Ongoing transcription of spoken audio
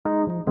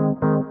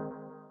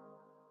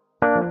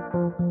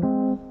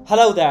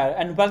Hello there,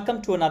 and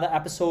welcome to another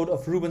episode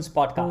of Ruben's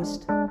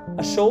podcast,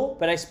 a show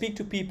where I speak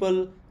to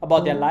people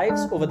about their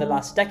lives over the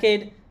last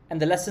decade and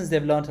the lessons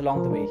they've learned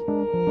along the way.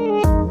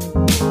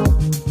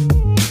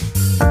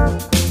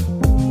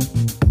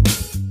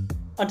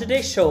 On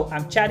today's show,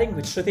 I'm chatting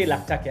with Shruti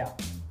Lakhtakia.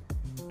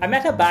 I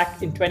met her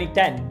back in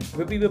 2010,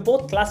 where we were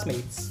both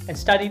classmates and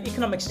studied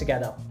economics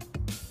together.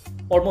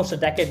 Almost a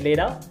decade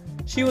later,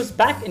 she was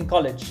back in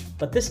college,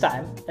 but this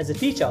time as a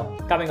teacher,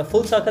 coming a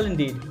full circle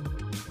indeed.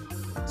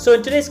 So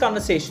in today's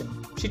conversation,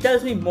 she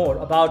tells me more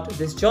about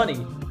this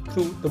journey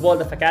through the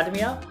world of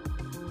academia,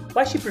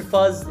 why she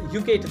prefers the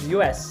UK to the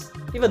US,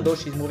 even though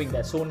she's moving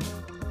there soon,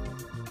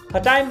 her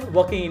time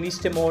working in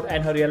East Timor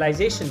and her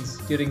realizations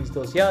during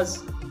those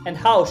years, and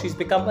how she's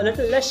become a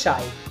little less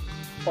shy,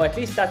 or at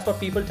least that's what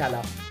people tell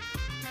her.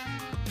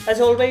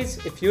 As always,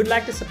 if you'd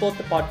like to support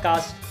the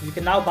podcast, you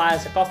can now buy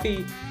us a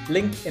coffee,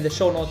 link in the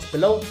show notes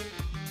below.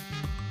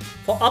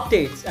 For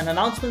updates and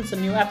announcements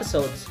on new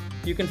episodes,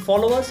 you can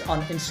follow us on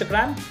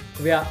Instagram.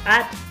 We are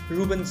at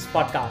Ruben's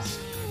Podcast.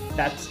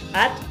 That's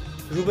at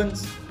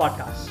Ruben's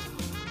Podcast.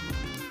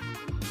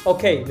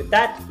 Okay, with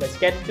that, let's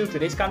get into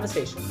today's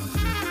conversation.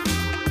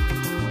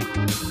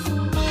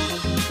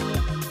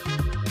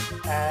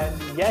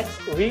 And yes,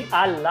 we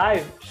are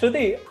live.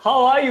 Shruti,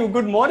 how are you?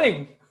 Good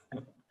morning.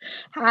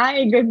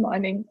 Hi, good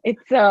morning.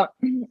 It's a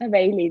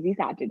very lazy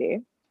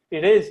Saturday.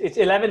 It is. It's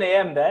 11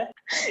 a.m. there.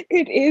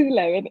 It is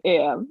 11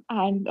 a.m.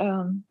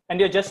 And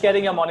you're just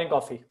getting your morning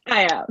coffee.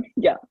 I am,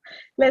 yeah.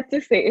 Let's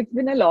just say it's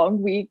been a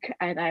long week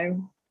and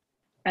I'm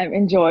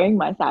enjoying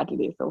my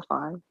Saturday so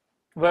far.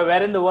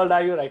 Where in the world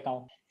are you right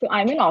now? So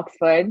I'm in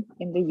Oxford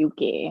in the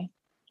UK.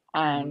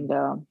 And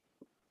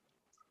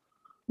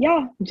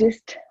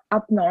just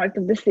up north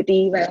of the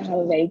city where I have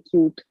a very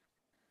cute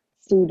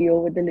studio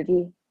with a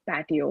little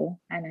patio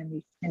and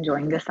I'm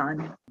enjoying the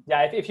sun.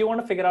 Yeah, if you want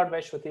to figure out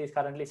where Shruti is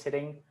currently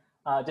sitting,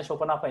 just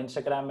open up her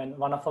Instagram and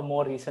one of her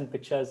more recent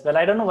pictures. Well,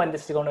 I don't know when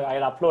this is going to,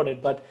 I'll upload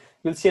it, but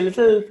you'll see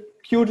a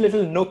cute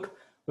little nook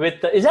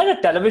with, is that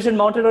a television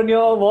mounted on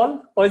your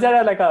wall? Or is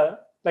that like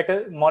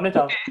a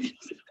monitor?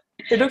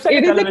 It looks like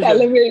a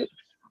television.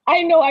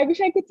 I know, I wish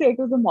I could say it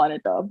was a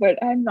monitor,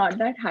 but I'm not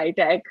that high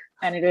tech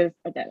and it is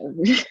a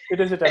television.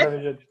 It is a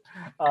television.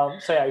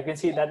 So yeah, you can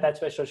see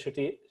that's where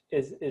Shruti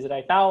is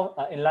right now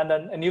in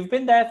London. And you've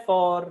been there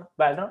for,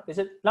 is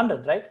it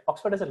London, right?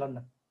 Oxford is in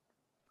London.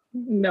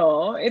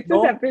 No, it's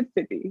a separate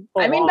city.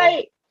 Oh, I mean,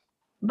 wow.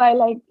 by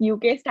like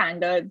UK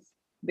standards,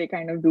 they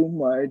kind of do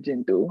merge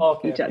into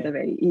each other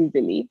very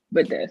easily,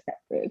 but they're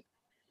separate.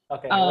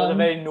 Okay, that was a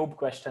very noob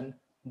question,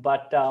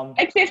 but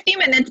like 50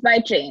 minutes by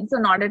train, so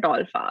not at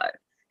all far.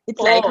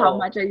 It's like how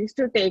much I used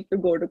to take to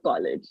go to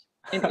college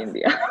in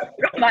India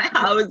from my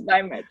house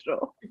by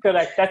metro.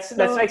 Correct. That's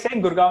like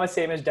saying Gurgaon is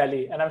same as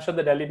Delhi, and I'm sure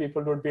the Delhi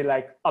people would be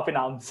like up in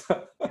arms.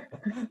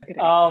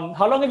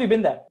 How long have you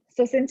been there?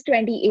 So since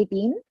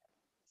 2018.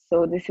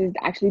 So this is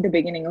actually the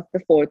beginning of the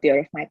fourth year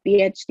of my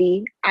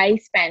PhD. I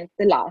spent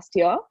the last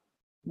year,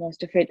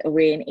 most of it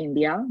away in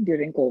India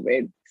during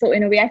COVID. So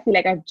in a way, I feel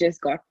like I've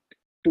just got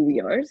 2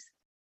 years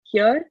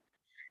here.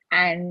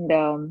 And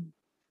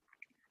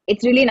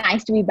it's really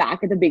nice to be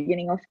back at the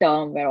beginning of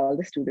term where all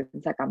the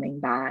students are coming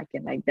back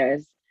and like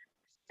there's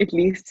at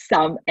least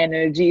some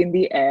energy in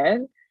the air.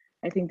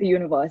 I think the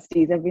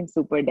universities have been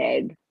super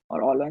dead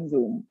or all on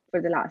Zoom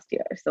for the last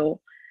year. So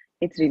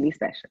it's really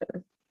special.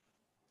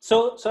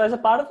 So as a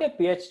part of your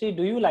PhD,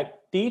 do you like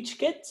teach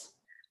kids?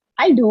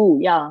 I do,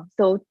 yeah.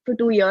 So for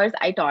 2 years,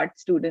 I taught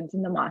students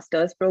in the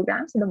master's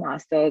program. So the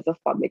Masters of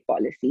Public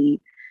Policy,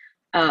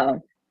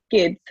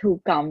 kids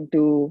who come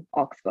to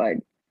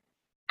Oxford.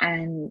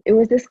 And it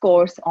was this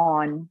course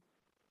on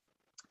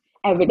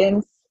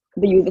evidence,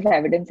 the use of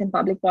evidence in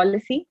public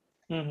policy,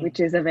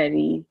 which is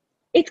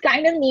it's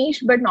kind of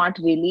niche, but not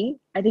really.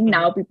 I think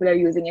now people are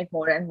using it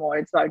more and more.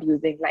 It's about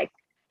using like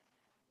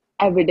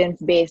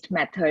evidence-based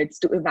methods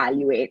to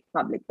evaluate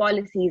public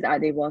policies. Are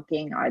they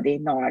working? Are they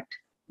not?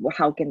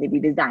 How can they be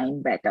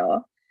designed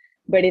better?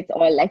 But it's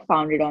all like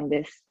founded on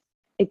this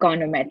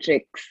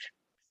econometrics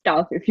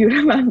stuff, if you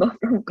remember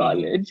from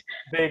college.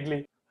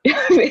 Vaguely.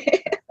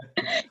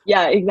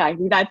 Yeah,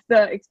 exactly. That's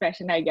the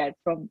expression I get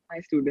from my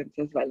students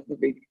as well in the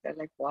beginning. They're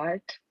like, what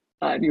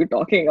are you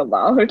talking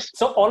about?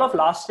 So all of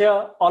last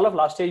year,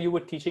 you were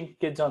teaching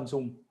kids on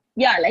Zoom.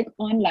 Yeah, like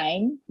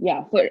online.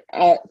 Yeah,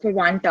 for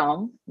one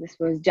term, this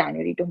was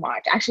January to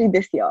March. Actually,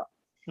 this year,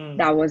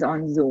 that was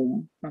on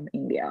Zoom from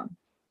India.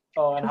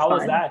 Oh, and how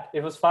was that?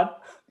 It was fun?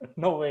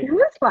 No way. It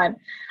was fun.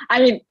 I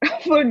mean,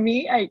 for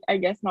me, I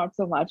guess not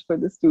so much for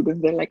the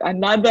students. They're like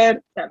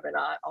another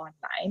seminar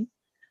online.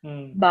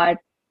 But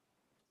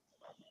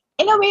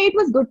in a way, it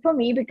was good for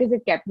me because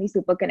it kept me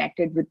super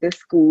connected with the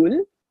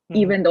school,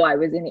 even though I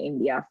was in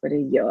India for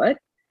a year.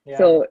 Yeah.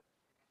 So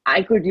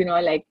I could,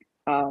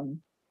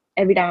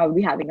 every time I would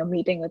be having a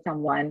meeting with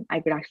someone, I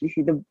could actually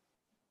see the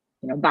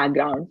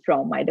background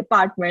from my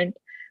department,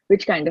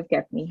 which kind of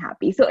kept me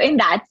happy. So in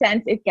that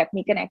sense, it kept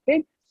me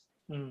connected.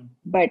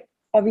 But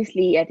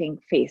obviously, I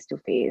think face to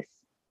face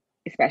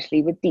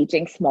especially with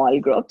teaching small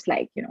groups,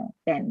 like,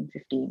 10,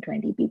 15,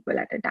 20 people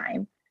at a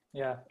time,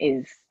 Yeah.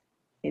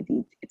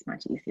 it's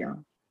much easier.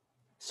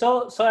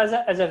 So as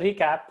a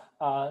recap,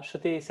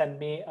 Shruti sent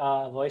me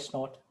a voice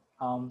note.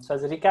 So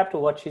as a recap to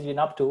what she's been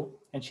up to,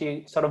 and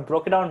she sort of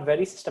broke it down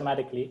very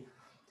systematically.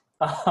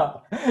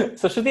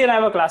 So Shruti and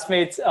I were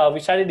classmates. We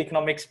studied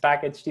economics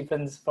back at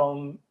Stephens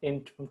from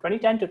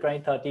 2010 to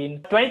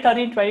 2013.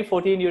 2013,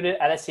 2014, you did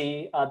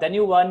LSE. Then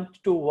you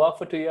went to work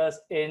for 2 years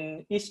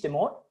in East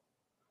Timor.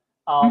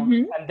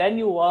 And then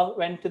you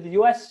went to the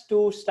US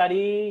to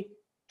study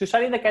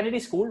in the Kennedy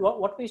School.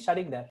 What were you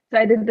studying there? So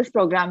I did this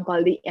program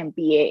called the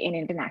MPA in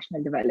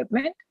International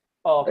Development.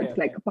 Oh, okay, it's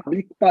like a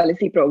public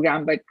policy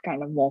program, but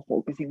kind of more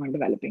focusing on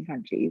developing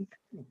countries.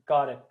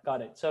 Got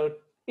it. So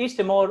East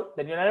Timor,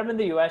 then you ended up in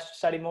the US to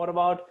study more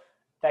about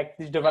like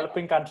these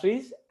developing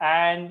countries,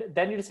 and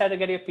then you decided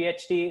to get your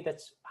PhD.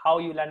 That's how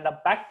you landed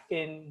up back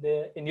in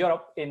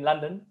Europe, in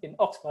London, in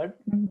Oxford,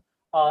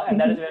 and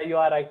that is where you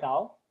are right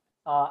now.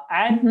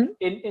 And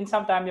in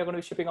some time, you're going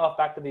to be shipping off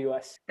back to the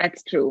US.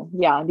 That's true.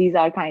 Yeah, these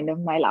are kind of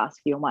my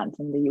last few months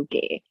in the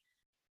UK,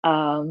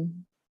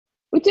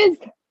 which is,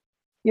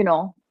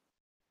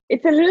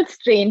 it's a little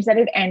strange that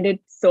it ended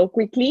so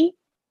quickly.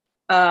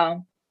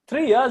 3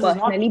 years is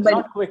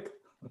not quick.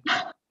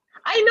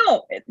 I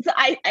know. So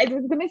I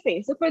was going to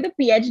say, so for the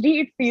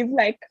PhD, it feels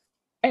like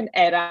an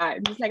era.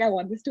 It's just like, I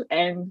want this to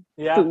end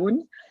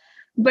soon.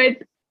 But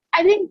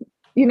I think,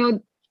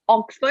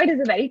 Oxford is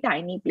a very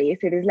tiny place.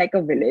 It is like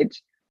a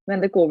village.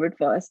 When the COVID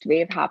first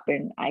wave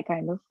happened, I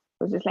kind of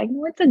was just like,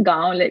 no, it's a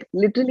gaon. Like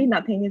literally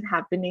nothing is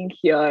happening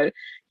here.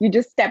 You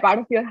just step out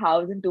of your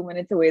house and 2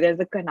 minutes away, there's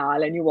a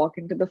canal and you walk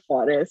into the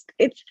forest.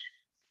 It's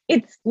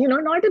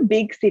not a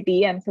big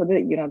city. And so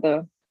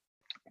the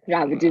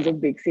ravages of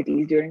big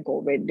cities during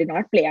COVID did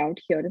not play out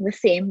here in the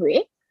same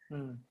way.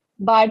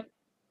 But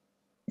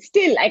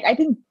still, like, I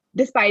think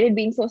despite it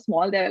being so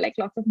small, there are like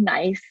lots of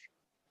nice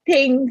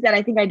things that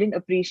I think I didn't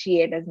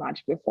appreciate as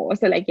much before.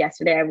 So like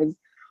yesterday I was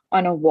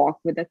on a walk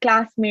with a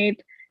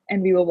classmate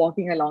and we were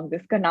walking along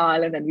this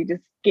canal and then we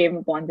just came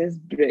upon this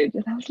bridge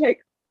and I was like,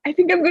 I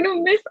think I'm going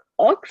to miss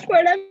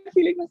Oxford. I'm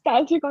feeling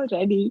nostalgic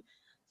already.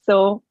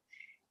 So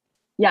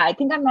yeah, I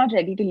think I'm not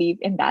ready to leave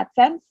in that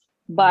sense.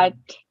 But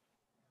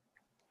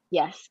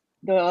yes,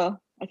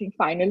 I think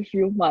final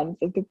few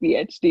months of the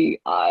PhD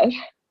are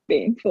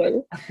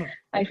painful.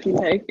 I feel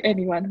like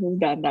anyone who's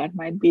done that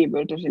might be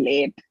able to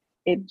relate.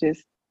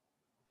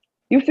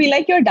 You feel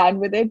like you're done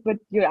with it, but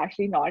you're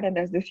actually not. And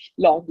there's this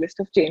long list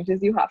of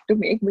changes you have to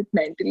make, but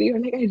mentally you're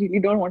like, I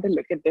really don't want to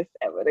look at this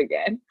ever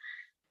again.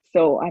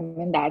 So I'm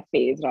in that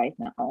phase right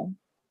now.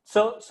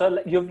 So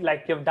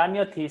you've done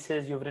your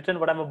thesis, you've written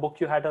whatever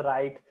book you had to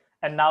write,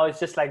 and now it's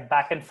just like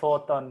back and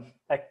forth on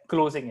like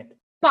closing it.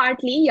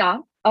 Partly, yeah.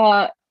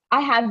 I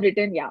have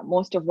written,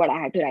 most of what I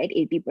had to write,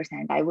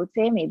 80%, I would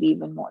say, maybe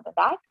even more than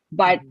that.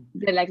 But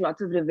there are like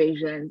lots of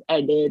revisions,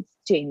 edits,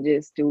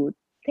 changes to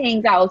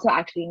things. I also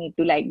actually need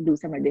to like do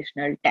some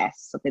additional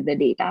tests with the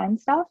data and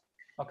stuff.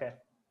 Okay.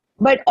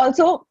 But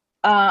also,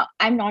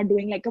 I'm not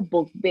doing like a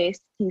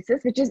book-based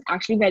thesis, which is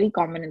actually very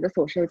common in the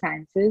social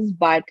sciences.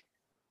 But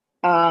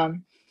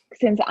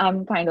since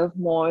I'm kind of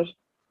more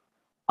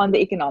on the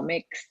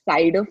economic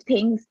side of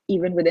things,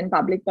 even within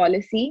public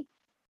policy,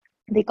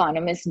 the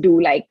economists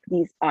do like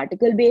these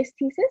article-based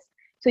theses.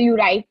 So you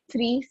write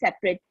 3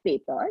 separate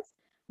papers,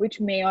 which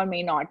may or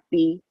may not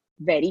be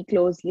very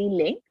closely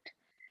linked.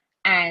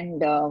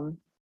 And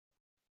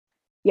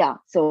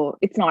so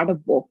it's not a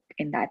book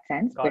in that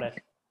sense. Got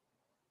it.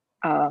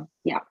 So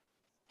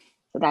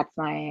that's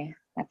my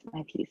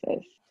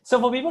thesis. So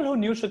for people who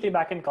knew Shruti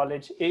back in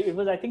college, it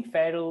was, I think,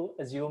 fair to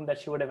assume that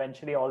she would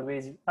eventually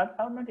always, not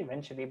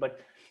eventually, but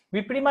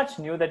we pretty much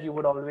knew that you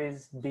would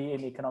always be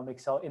in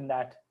economics or in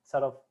that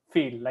sort of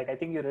field. Like, I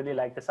think you really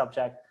like the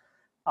subject.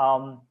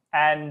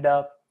 And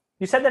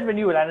you said that when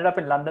you landed up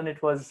in London,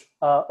 it was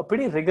a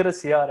pretty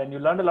rigorous year and you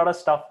learned a lot of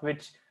stuff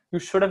which you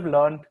should have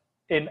learned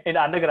in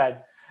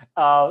undergrad.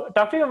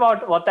 Talk to me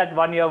about what that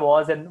 1 year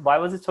was and why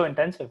was it so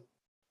intensive?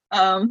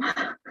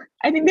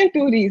 I think there are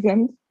 2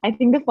 reasons. I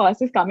think the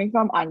first is coming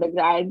from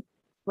undergrad,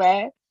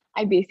 where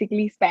I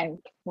basically spent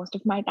most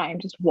of my time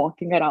just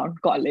walking around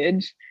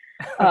college.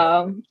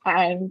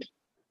 And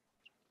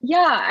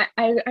yeah,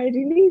 I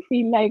really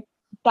feel like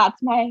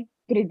that's my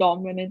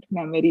predominant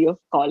memory of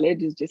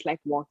college, is just like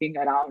walking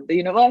around the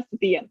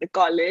university and the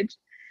college.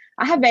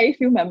 I have very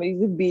few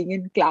memories of being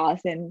in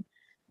class and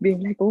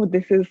being like, oh,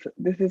 this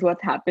is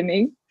what's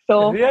happening.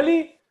 So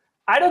really?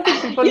 I don't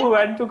think people who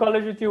went to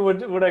college with you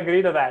would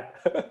agree to that.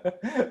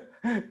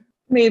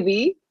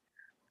 Maybe.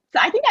 So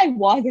I think I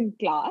was in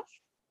class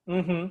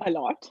a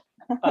lot.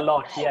 A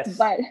lot, yes.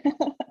 But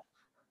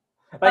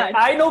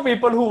I know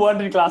people who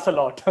weren't in class a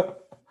lot.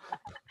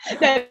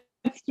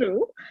 That's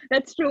true.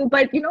 But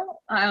I think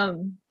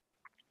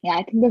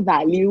the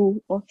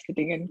value of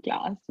sitting in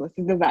class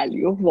versus the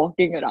value of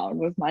walking around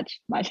was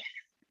much.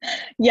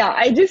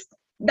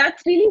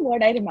 That's really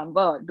what I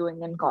remember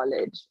doing in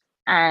college.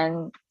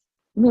 And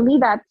maybe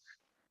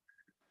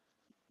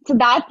So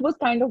that was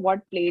kind of what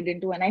played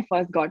into when I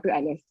first got to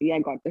LSE. I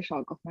got the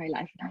shock of my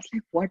life. And I was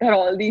like, what are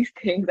all these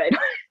things?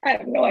 I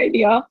have no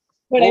idea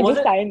what I What was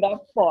just it? signed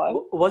up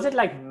for. Was it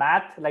like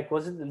math? Like,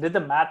 did the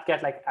math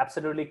get like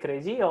absolutely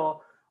crazy,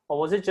 or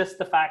was it just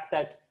the fact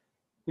that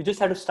you just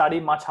had to study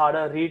much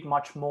harder, read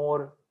much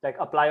more, like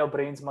apply your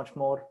brains much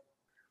more?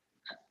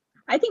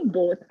 I think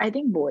both. I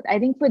think both. I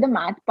think for the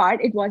math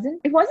part, it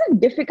wasn't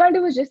difficult.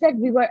 It was just that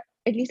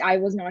at least I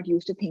was not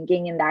used to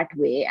thinking in that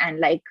way and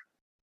like,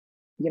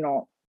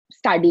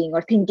 studying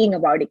or thinking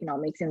about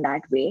economics in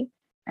that way.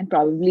 And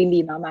probably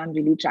Lina ma'am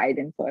really tried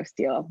in first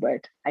year,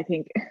 but I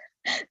think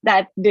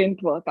that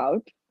didn't work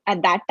out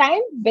at that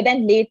time. But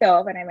then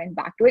later, when I went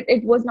back to it,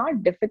 it was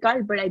not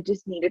difficult, but I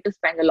just needed to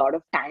spend a lot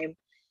of time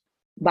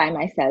by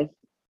myself,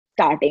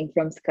 starting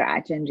from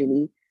scratch and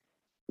really,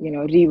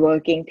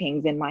 reworking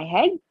things in my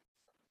head.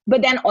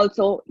 But then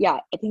also, yeah,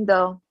 I think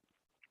the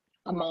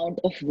amount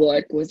of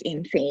work was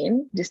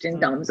insane just in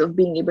terms Hmm. of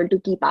being able to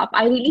keep up.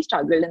 I really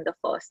struggled in the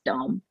first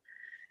term.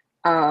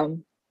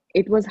 um,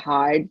 it was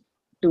hard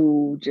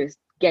to just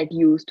get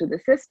used to the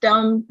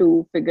system,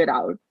 to figure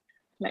out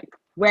like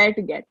where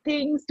to get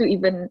things, to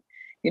even,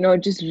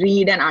 just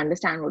read and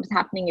understand what is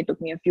happening. It took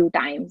me a few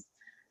times.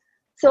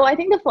 So I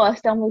think the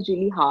first term was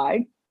really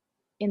hard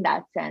in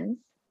that sense,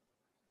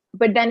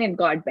 but then it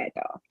got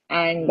better.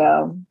 And,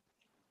 Hmm.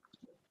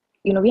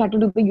 we had to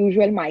do the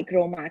usual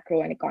micro,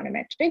 macro, and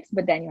econometrics,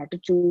 but then you had to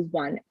choose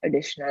one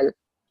additional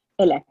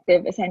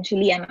elective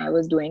essentially. And I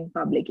was doing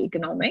public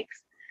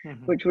economics, Hmm.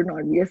 which would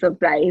not be a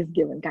surprise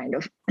given kind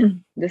of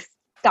the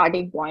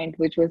starting point,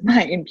 which was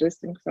my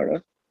interest in sort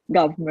of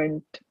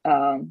government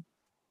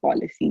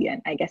policy.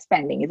 And I guess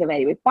spending is a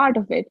very big part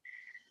of it.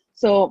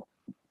 So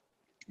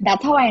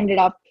that's how I ended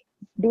up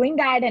doing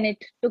that. And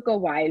it took a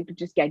while to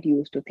just get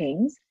used to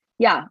things.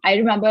 Yeah, I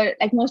remember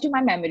like most of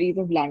my memories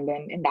of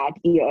London in that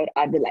year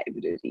are the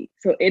library.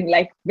 So in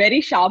like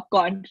very sharp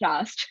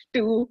contrast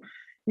to,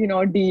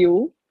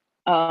 DU,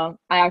 I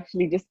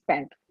actually just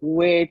spent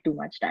way too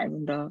much time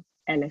in the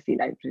LSE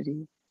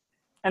library.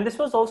 And this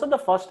was also the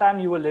first time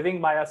you were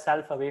living by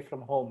yourself away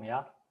from home,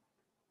 yeah?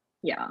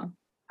 Yeah,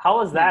 How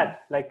was yeah.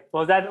 that? Like,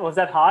 was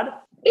that hard?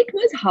 It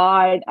was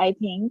hard, I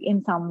think,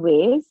 in some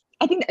ways.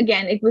 I think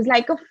again, it was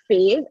like a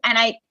phase,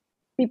 and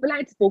people I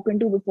had spoken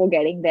to before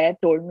getting there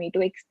told me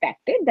to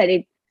expect it,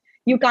 that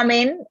you come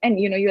in and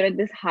you're at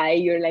this high,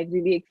 you're like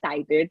really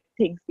excited,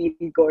 things feel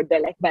good,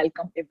 they're like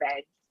welcome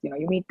events,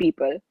 you meet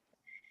people.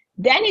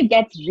 Then it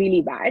gets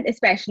really bad,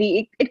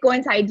 especially it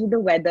coincides with the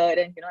weather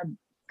and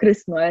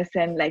Christmas,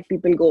 and like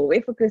people go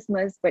away for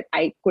Christmas, but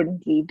I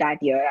couldn't leave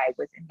that year. I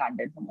was in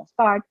London for most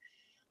part.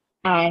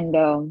 And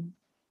um,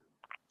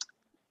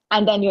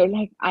 and then you're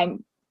like,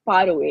 I'm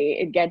far away,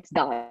 it gets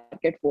dark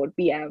at 4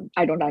 p.m.,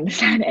 I don't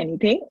understand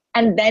anything,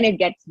 and then it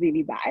gets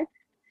really bad.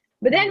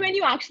 But then when Hmm.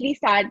 you actually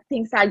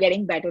things start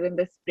getting better in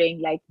the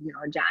spring, like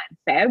Jan,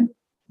 Feb,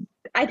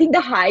 I think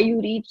the high you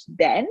reach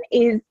then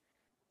is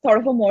sort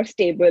of a more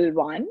stable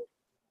one.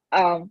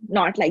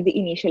 Not like the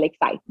initial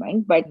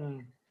excitement, but Hmm.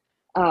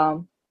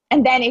 um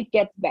and then it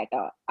gets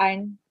better.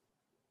 And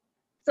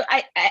so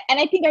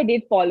I think I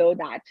did follow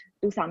that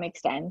to some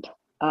extent.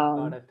 Got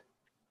um it.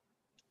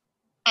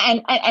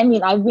 and I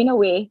mean, I've been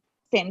away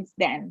since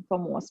then for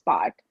most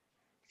part,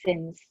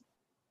 since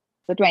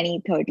so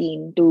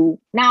 2013 to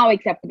now,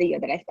 except for the year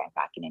that I spent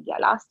back in India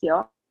last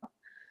year.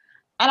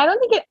 And I don't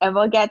think it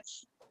ever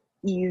gets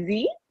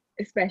easy,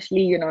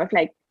 especially, if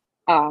like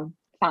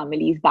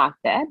families back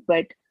there.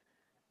 But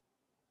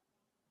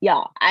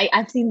yeah,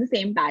 I've seen the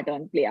same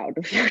pattern play out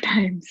a few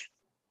times.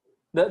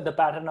 The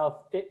pattern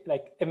of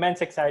like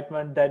immense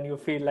excitement, then you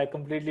feel like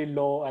completely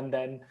low, and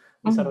then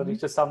you sort of Hmm.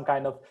 reach to some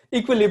kind of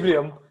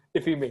equilibrium,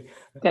 if you may.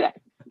 Correct,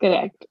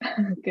 correct,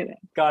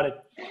 correct. Got it.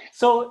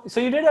 So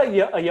you did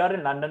a year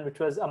in London, which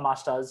was a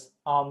master's.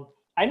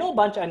 I know a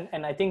bunch,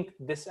 and I think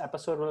this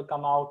episode will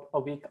come out a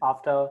week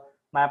after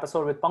my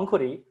episode with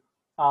Pankuri.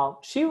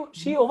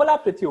 She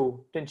overlapped with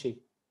you, didn't she?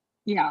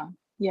 Yeah,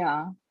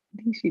 yeah.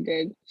 I think she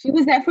did. She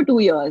was there for 2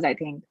 years, I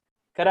think.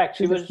 Correct.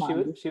 She She was a was she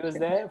smart was she was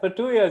decision. there for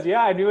 2 years.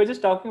 Yeah, and we were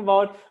just talking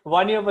about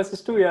 1 year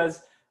versus 2 years.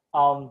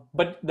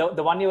 But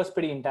the 1 year was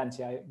pretty intense,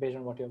 yeah, based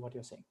on what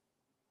you're saying.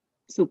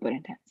 Super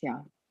intense, yeah.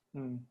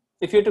 Hmm.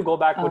 If you had to go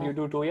back, would Uh, you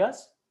do 2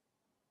 years?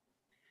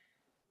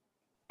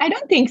 I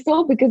don't think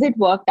so because it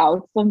worked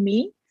out for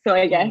me. So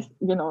I Hmm. guess,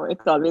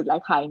 it's always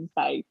like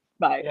hindsight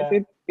bias.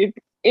 Yeah.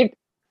 It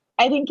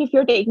I think if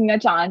you're taking a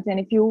chance and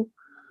if you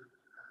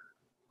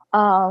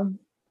um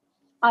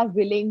are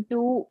willing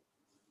to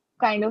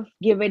kind of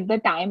give it the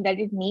time that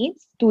it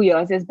needs, 2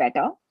 years is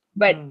better.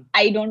 But Hmm.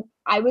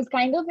 I was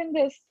kind of in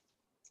this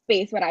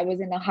space where I was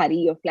in a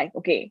hurry of like,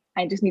 okay,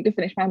 I just need to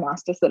finish my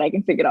master's so that I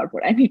can figure out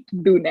what I need to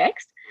do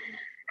next.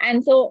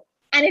 And so,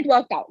 and it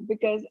worked out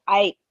because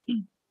I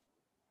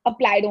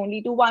applied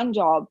only to one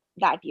job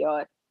that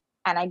year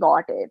and I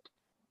got it.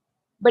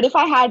 But if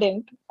I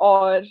hadn't,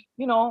 or,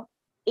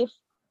 if,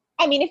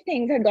 I mean, if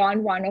things had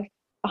gone one of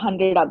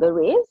 100 other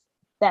ways,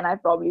 then I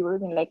probably would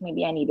have been like,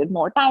 maybe I needed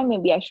more time.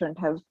 Maybe I shouldn't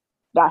have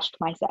rushed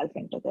myself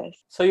into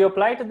this. So you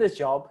applied to this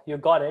job, you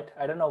got it.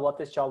 I don't know what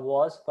this job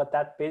was, but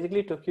that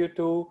basically took you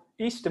to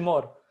East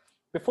Timor.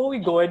 Before we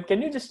go in,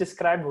 can you just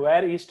describe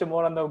where East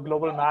Timor on the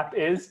global map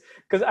is?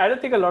 Because I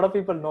don't think a lot of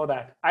people know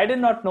that. I did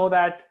not know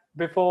that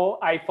before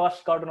I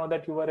first got to know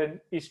that you were in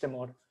East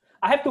Timor.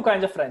 I have two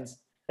kinds of friends.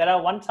 There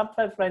are some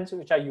friends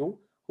which are you,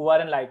 who are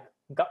in like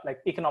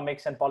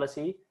economics and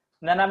policy.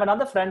 And then I have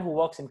another friend who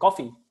works in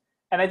coffee.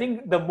 And I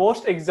think the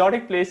most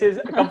exotic places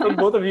come from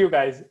both of you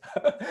guys.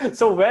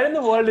 So where in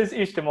the world is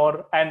East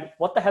Timor and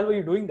what the hell were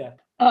you doing there?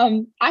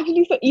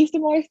 Actually, so East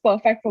Timor is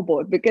perfect for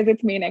both because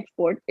its main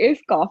export is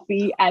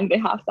coffee and they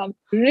have some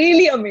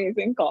really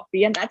amazing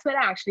coffee. And that's where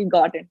I actually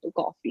got into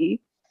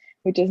coffee,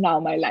 which is now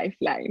my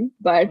lifeline.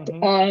 But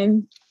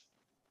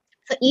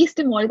so East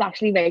Timor is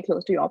actually very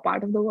close to your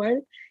part of the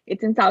world.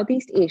 It's in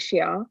Southeast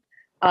Asia,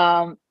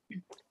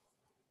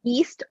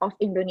 east of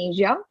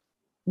Indonesia.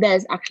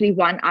 There's actually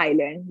one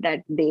island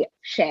that they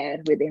share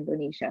with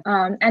Indonesia.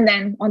 And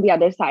then on the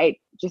other side,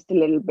 just a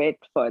little bit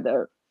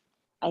further,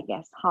 I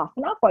guess half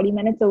an hour, 40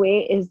 minutes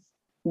away is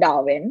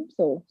Darwin,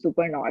 so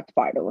super north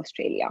part of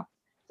Australia.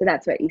 So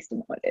that's where East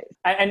Timor is.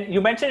 And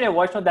you mentioned in your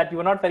voice note that you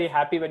were not very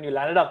happy when you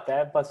landed up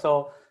there. But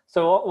so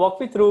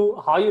walk me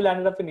through how you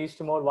landed up in East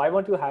Timor. Why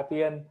weren't you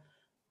happy? And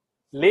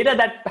later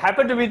that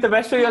happened to be the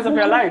best 2 years of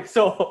your life.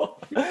 So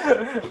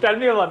tell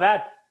me about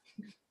that.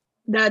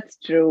 That's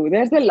true.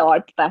 There's a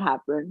lot that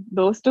happened.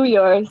 Those 2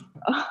 years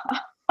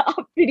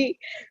are pretty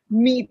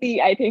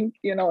meaty, I think,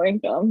 in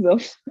terms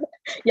of,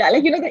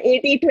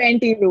 the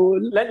 80-20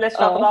 rule. Let's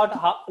talk about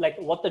how,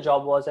 what the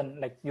job was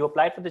and you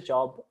applied for the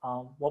job.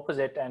 What was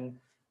it and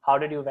how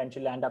did you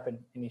eventually end up in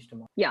East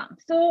Timor? Yeah.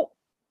 So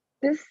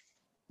this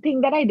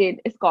thing that I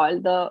did is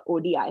called the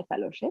ODI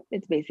Fellowship.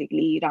 It's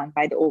basically run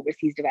by the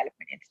Overseas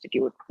Development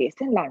Institute based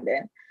in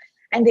London.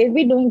 And they've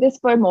been doing this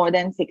for more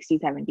than 60,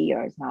 70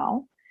 years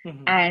now.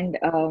 And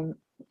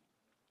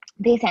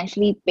they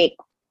essentially pick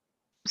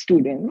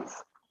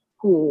students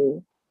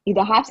who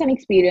either have some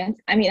experience,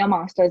 a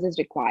master's is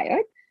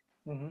required,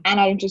 and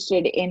are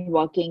interested in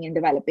working in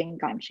developing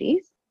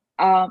countries.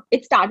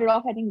 It started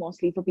off, I think,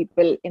 mostly for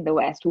people in the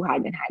West who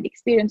hadn't had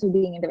experience of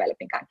being in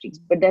developing countries,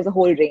 but there's a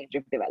whole range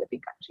of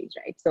developing countries,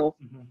 right? So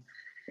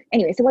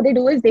anyway, so what they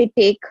do is they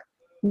take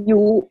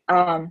you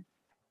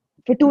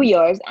for 2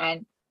 years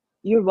and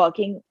you're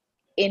working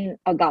in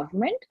a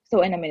government,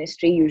 so in a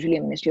ministry, usually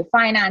a Ministry of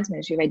Finance,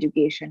 Ministry of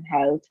Education,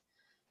 Health,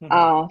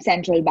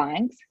 central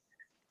banks.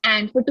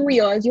 And for 2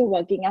 years, you're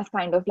working as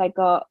kind of like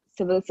a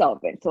civil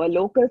servant, so a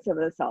local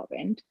civil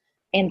servant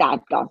in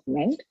that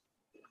government.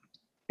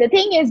 The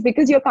thing is,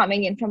 because you're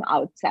coming in from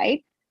outside,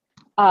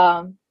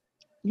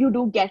 you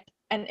do get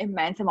an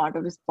immense amount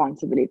of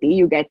responsibility.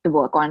 You get to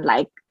work on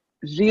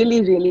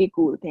really, really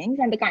cool things.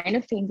 And the kind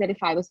of things that if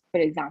I was,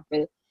 for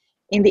example,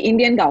 in the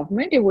Indian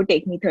government, it would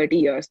take me 30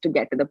 years to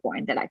get to the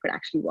point that I could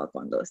actually work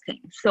on those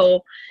things.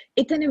 So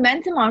it's an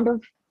immense amount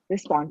of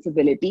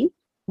responsibility,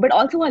 but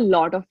also a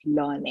lot of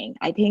learning.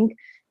 I think,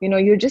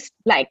 you're just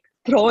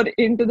thrown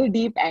into the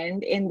deep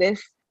end in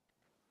this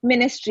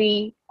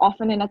ministry,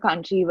 often in a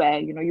country where,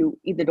 you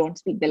either don't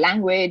speak the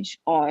language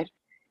or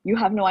you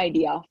have no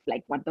idea of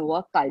what the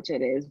work culture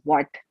is,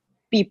 what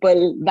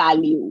people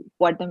value,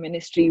 what the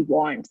ministry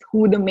wants,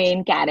 who the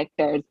main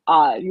characters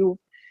are.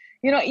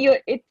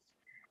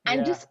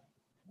 Just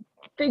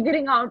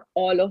figuring out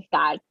all of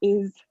that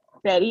is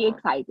very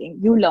exciting.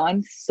 You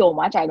learn so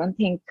much. I don't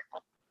think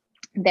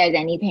there's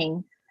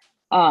anything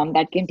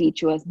that can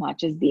teach you as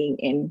much as being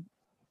in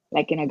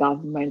a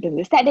government in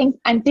this setting.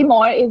 And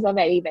Timor is a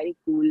very, very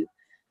cool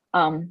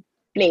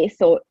place.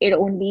 So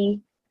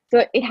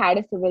it had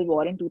a civil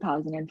war in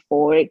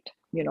 2004.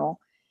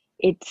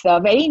 It's a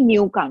very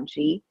new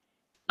country.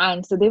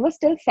 And so they were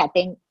still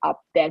setting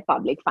up their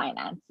public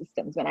finance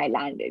systems when I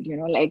landed,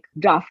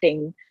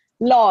 drafting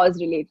laws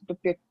related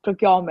to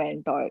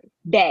procurement or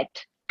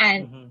debt.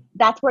 And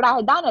that's what I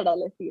had done at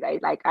LSE,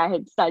 right? I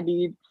had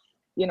studied,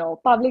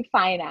 public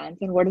finance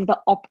and what is the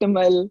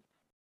optimal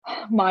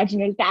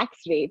marginal tax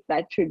rate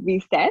that should be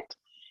set.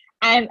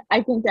 And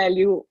I can tell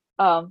you,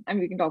 and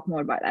we can talk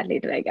more about that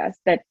later, I guess,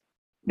 that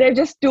they're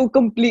just two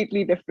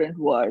completely different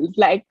worlds.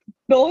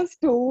 Those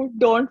two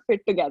don't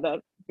fit together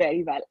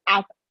very well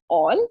at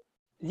all.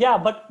 Yeah,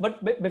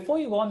 but before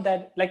you go on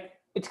that,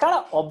 it's kind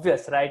of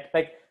obvious, right?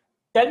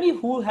 Tell me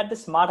who had the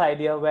smart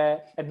idea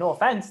where, and no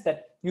offense,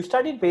 that you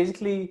studied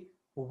basically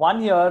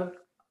 1 year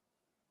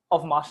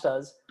of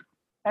masters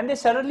and they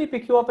suddenly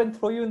pick you up and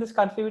throw you in this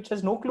country which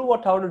has no clue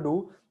how to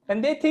do.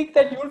 And they think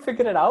that you'll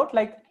figure it out.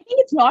 I think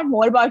it's not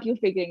more about you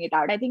figuring it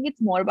out. I think it's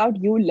more about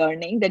you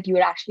learning that you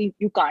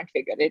can't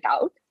figure it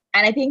out.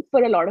 And I think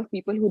for a lot of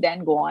people who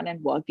then go on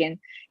and work in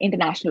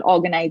international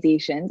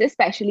organizations,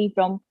 especially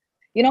from,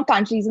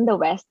 countries in the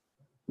West,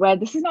 where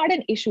this is not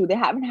an issue, they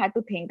haven't had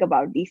to think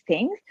about these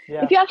things.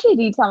 Yeah. If you actually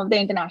read some of the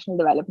international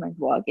development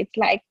work, it's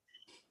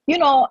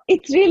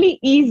it's really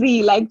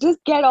easy. Just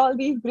get all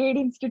these great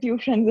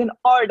institutions in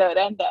order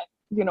and then,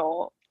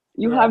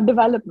 you have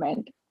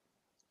development.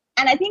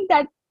 And I think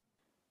that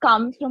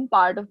comes from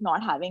part of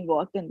not having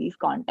worked in these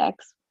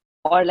contexts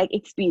or like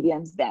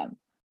experience them.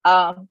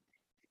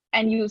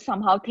 And you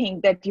somehow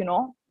think that,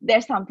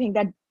 there's something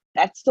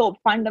that's so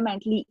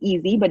fundamentally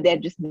easy, but they're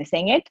just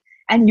missing it,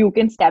 and you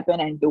can step in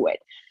and do it.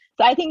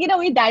 So I think in a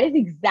way that is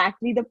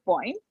exactly the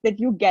point, that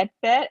you get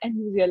there and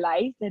you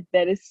realize that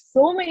there is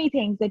so many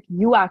things that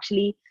you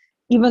actually,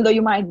 even though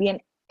you might be an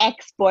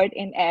expert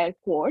in air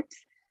quotes,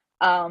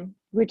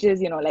 which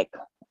is, like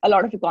a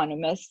lot of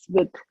economists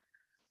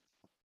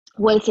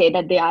will say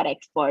that they are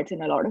experts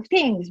in a lot of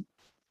things.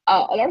 A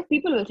lot of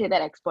people will say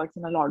they're experts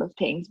in a lot of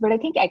things, but I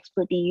think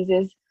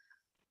expertise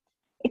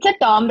it's a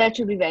term that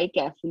should be very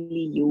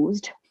carefully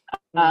used.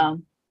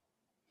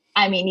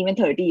 I mean, even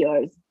 30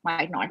 years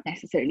might not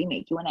necessarily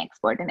make you an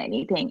expert in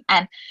anything.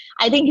 And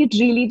I think it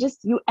really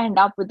just, you end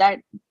up with that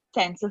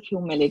sense of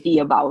humility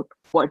about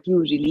what you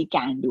really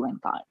can do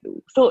and can't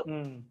do. So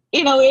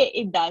in a way,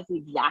 it does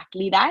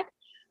exactly that.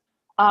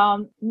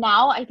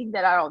 Now, I think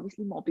there are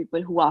obviously more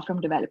people who are from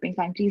developing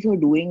countries who are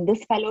doing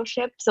this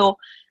fellowship. So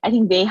I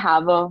think they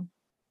have a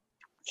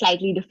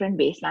slightly different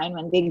baseline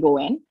when they go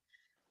in.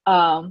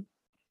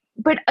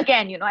 But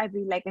again,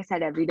 like I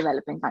said, every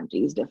developing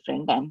country is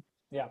different. And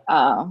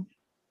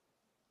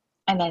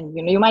and then,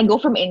 you might go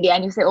from India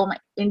and you say, oh,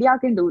 India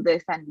can do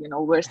this. And,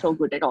 we're so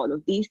good at all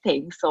of these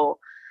things. So,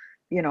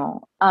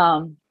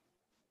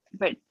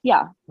 but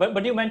yeah.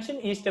 But you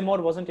mentioned East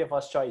Timor wasn't your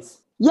first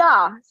choice.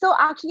 Yeah. So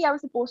actually, I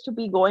was supposed to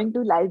be going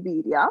to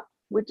Liberia,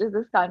 which is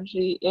this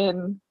country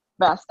in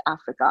West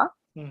Africa.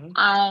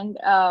 And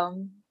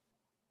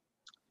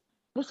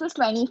this was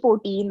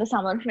 2014, the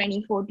summer of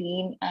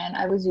 2014. And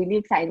I was really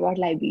excited about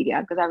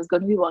Liberia because I was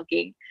going to be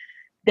working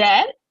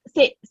there.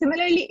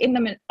 Similarly in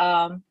the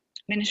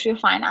Ministry of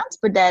Finance,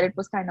 but there it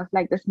was kind of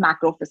like this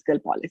macro fiscal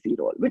policy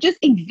role, which is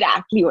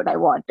exactly what I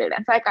wanted.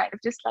 And so I kind of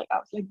I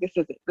was like, this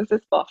is it. This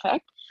is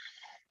perfect.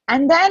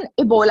 And then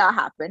Ebola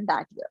happened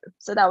that year.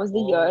 So that was the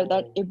year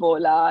that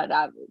Ebola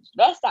ravaged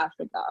West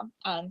Africa.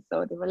 And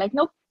so they were like,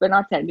 nope, we're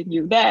not sending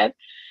you there.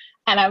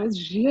 And I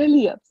was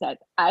really upset.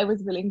 I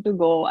was willing to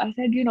go. I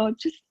said,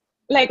 just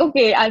like,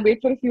 okay, I'll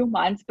wait for a few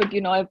months, but,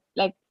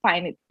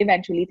 fine,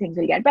 eventually things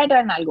will get better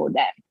and I'll go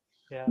there.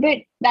 Yeah. But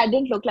that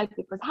didn't look like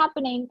it was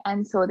happening.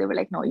 And so they were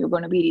like, no, you're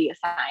going to be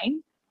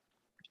reassigned.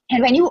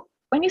 And when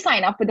you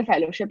sign up for the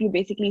fellowship, you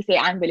basically say,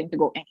 I'm willing to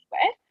go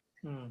anywhere.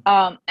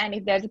 And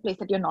if there's a place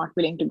that you're not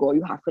willing to go,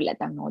 you have to let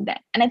them know then.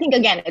 And I think,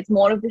 again, it's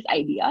more of this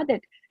idea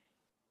that,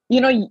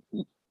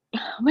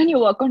 when you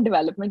work on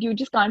development, you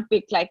just can't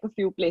pick like a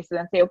few places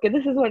and say, okay,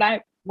 this is what I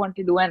want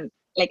to do. And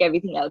like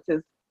everything else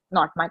is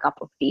not my cup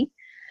of tea.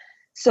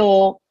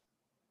 So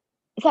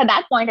at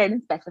that point, I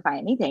didn't specify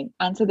anything.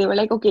 And so they were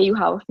like, okay, you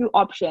have a few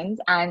options.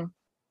 And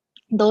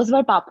those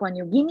were Papua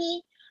New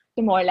Guinea,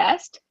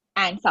 Timor-Leste,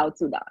 and South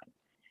Sudan.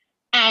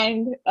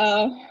 And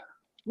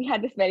we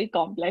had this very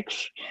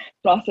complex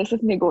process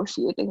of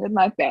negotiating with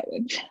my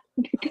parents.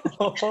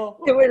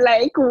 They were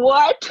like,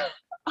 what?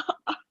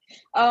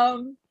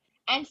 And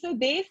so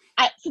then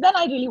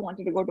I really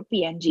wanted to go to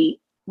PNG,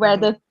 where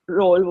the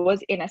role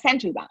was in a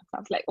central bank. So I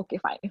was like, okay,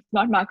 fine. It's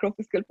not macro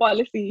fiscal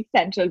policy.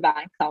 Central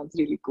bank sounds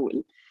really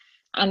cool.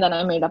 And then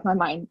I made up my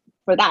mind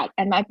for that.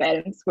 And my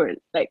parents were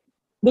like,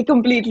 they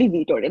completely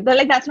vetoed it. They're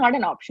like, that's not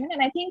an option.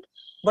 And I think,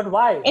 but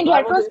why? In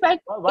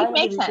retrospect, why it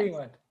makes sense.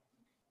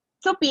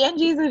 So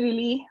PNG is a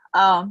really,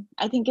 I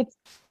think it's,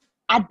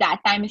 at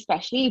that time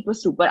especially, it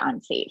was super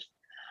unsafe.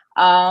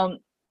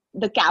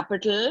 The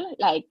capital,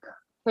 like,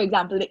 for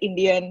example, the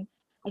Indian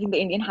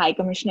High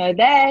Commissioner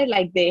there,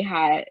 they'd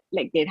had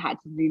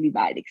some really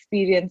bad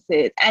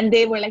experiences. And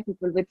they were like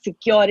people with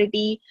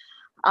security.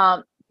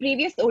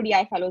 Previous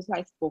ODI fellows who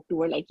I spoke to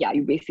were like, yeah,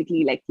 you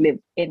basically like live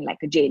in like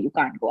a jail. You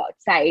can't go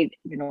outside,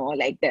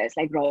 like there's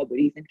like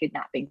robberies and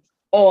kidnappings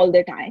all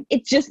the time.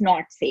 It's just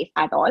not safe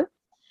at all.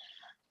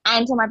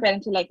 And so my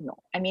parents were like, no,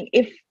 I mean,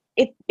 if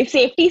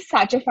safety is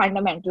such a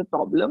fundamental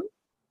problem,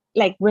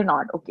 like we're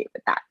not okay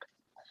with that.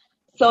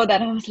 So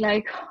then I was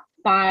like,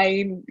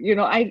 fine,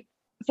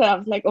 so I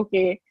was like,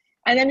 okay.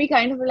 And then we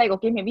kind of were like,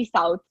 okay, maybe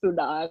South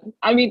Sudan.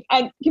 I mean,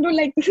 and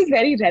like this is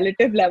very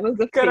relative levels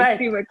of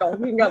safety we're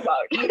talking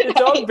about. It's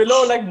all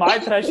below like my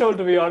threshold,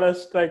 to be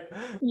honest. Like,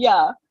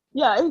 yeah,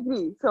 I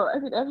agree. So I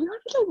mean, everyone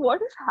was like,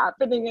 what is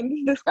happening? And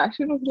this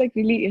discussion was like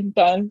really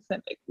intense,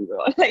 and like we were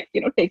all like,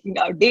 taking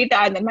out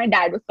data. And then my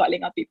dad was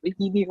calling up people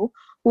he knew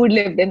who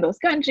lived in those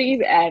countries,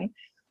 and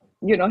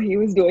he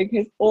was doing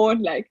his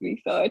own like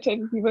research,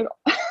 and we were.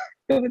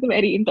 It was a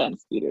very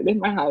intense period in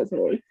my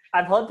household.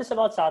 I've heard this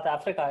about South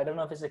Africa. I don't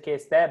know if it's the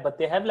case there, but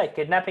they have like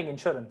kidnapping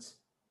insurance.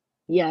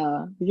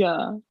 Yeah.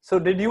 So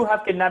did you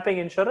have kidnapping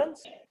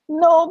insurance?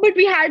 No, but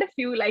we had a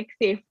few like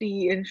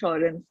safety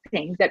insurance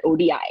things that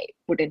ODI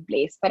put in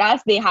place for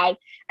us. They had,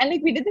 and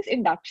like we did this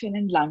induction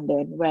in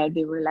London where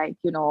they were like,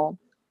 I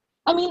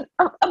mean,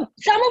 some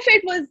of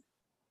it was,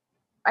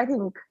 I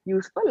think,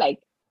 useful, like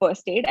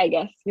first aid, I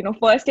guess.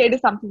 First aid is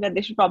something that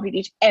they should probably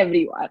teach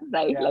everyone,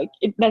 right? Yeah. Like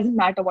it doesn't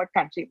matter what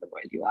country in the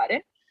world you are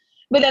in.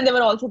 But then they were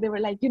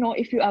like,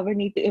 if you ever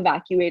need to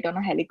evacuate on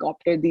a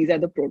helicopter, these are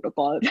the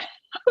protocols. I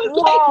was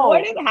like,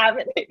 what is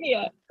happening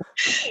here?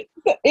 So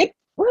it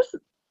was,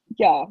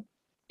 yeah.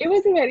 it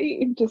was a very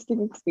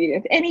interesting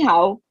experience.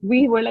 Anyhow,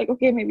 we were like,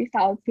 okay, maybe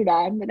South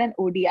Sudan, but then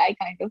ODI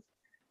kind of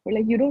were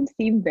like, you don't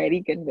seem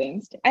very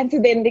convinced. And so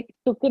then they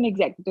took an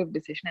executive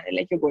decision and they're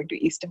like, you're going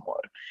to East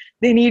Timor.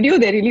 They need you,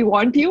 they really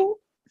want you.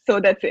 So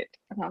that's it.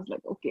 And I was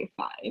like, okay,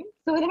 fine.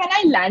 So when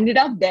I landed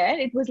up there,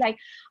 it was like,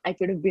 I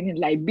could have been in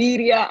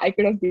Liberia, I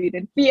could have been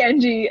in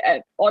PNG,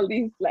 and all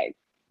these like,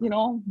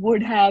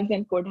 would haves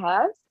and could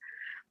haves,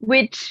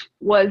 which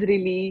was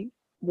really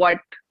what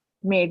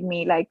made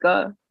me like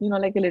a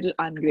little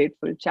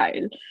ungrateful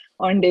child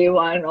on day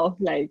one of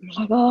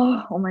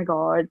oh my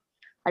God,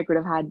 I could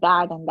have had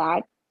that and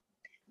that.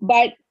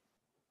 But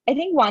I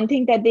think one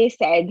thing that they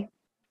said,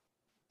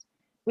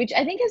 which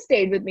I think has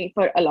stayed with me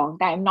for a long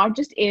time, not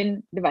just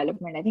in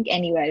development, I think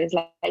anywhere, is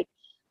like,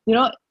 you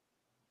know,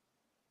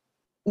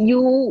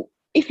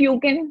 if you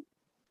can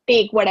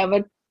take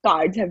whatever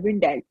cards have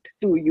been dealt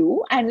to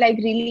you and like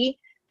really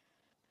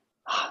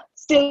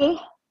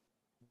still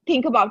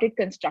think about it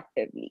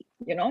constructively.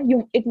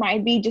 It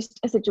might be just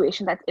a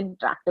situation that's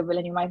intractable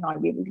and you might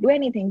not be able to do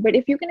anything, but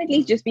if you can at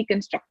least just be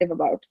constructive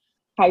about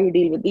how you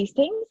deal with these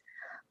things,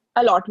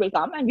 a lot will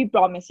come, and we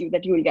promise you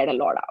that you will get a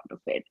lot out of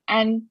it.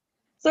 And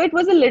so it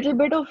was a little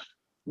bit of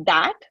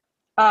that,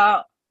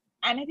 and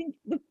I think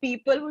the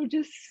people were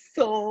just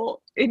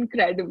so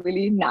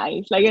incredibly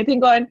nice. Like I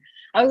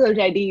was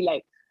already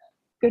like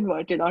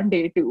converted on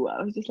day 2.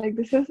 I was just like,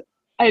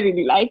 I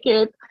really like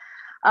it.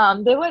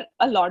 There were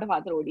a lot of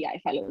other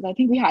ODI fellows. I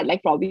think we had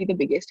like probably the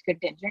biggest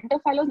contingent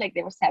of fellows. Like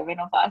there were 7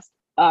 of us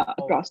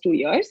across 2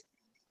 years.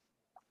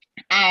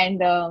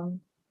 And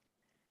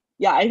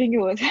I think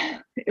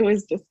it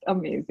was just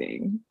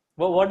amazing.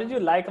 Well, what did you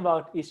like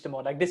about East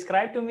Timor? Like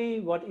describe to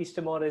me what East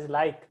Timor is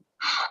like.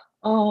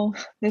 Oh,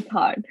 it's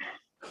hard.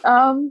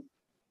 So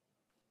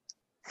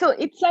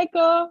it's like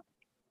I'm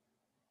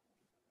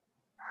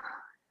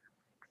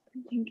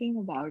thinking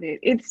about it.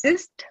 It's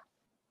just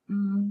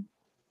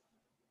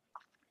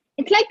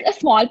it's like a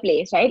small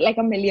place, right? Like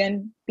 1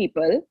 million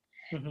people.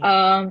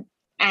 Mm-hmm.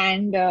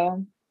 And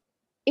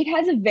it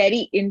has a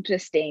very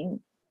interesting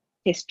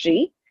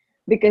history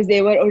because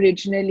they were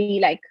originally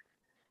like,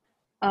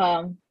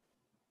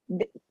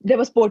 there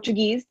was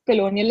Portuguese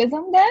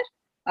colonialism there.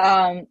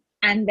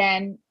 And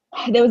then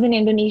there was an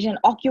Indonesian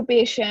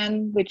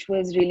occupation, which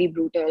was really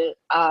brutal.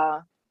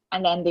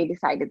 And then they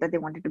decided that they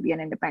wanted to be an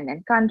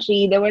independent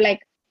country. There were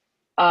like,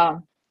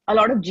 a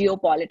lot of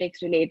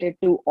geopolitics related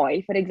to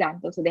oil, for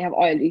example. So they have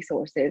oil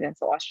resources, and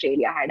so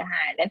Australia had a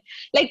hand. And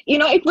like,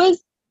 it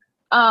was,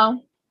 but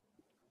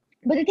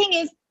the thing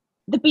is,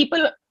 the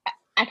people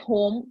at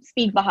home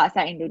speak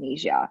Bahasa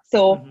Indonesia.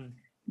 So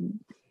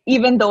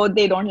even though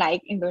they don't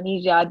like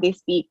Indonesia, they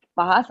speak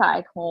Bahasa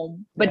at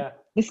home.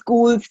 But the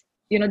schools,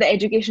 the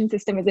education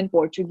system is in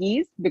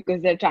Portuguese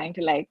because they're trying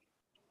to like,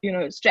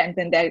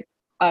 strengthen their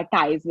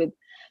ties with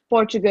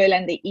Portugal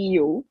and the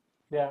EU.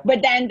 Yeah.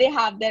 But then they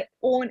have their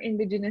own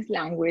indigenous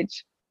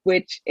language,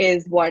 which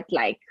is what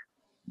like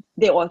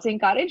they also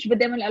encourage. But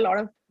there were a lot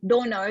of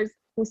donors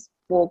who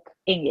spoke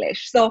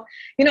English. So,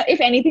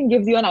 if anything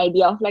gives you an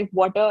idea of like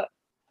what a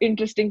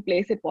interesting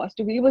place it was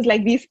to be, it was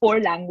like these 4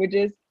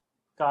 languages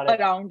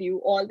around you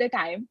all the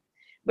time.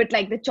 But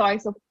like the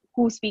choice of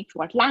who speaks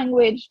what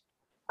language,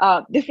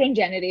 different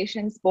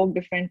generations spoke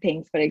different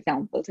things, for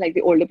example. So like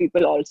the older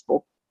people all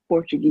spoke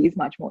Portuguese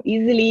much more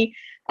easily.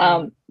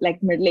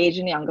 Like middle-aged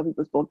and younger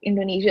people spoke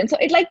Indonesian. So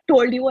it like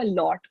told you a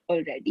lot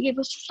already. It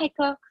was just like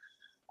a,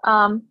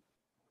 and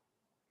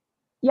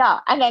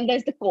then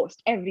there's the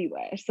coast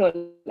everywhere.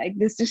 So like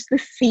there's just the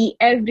sea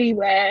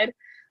everywhere.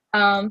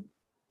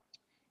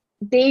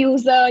 They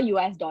use a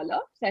US dollar.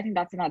 So I think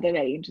that's another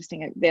very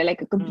interesting. They're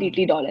like a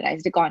completely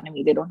dollarized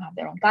economy. They don't have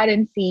their own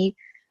currency.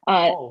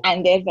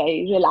 And they're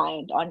very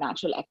reliant on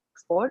natural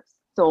exports.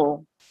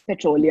 So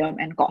petroleum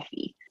and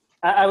coffee.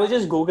 I was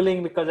just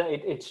Googling because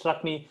it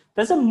struck me.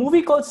 There's a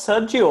movie called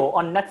Sergio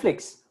on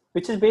Netflix,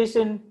 which is based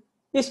in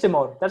East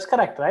Timor. That's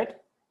correct, right?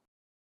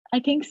 I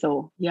think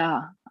so.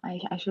 Yeah.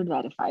 I should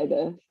verify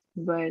this.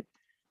 But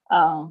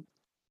I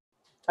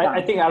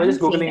think I was just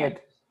Googling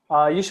it.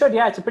 You should.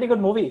 Yeah, it's a pretty good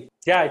movie.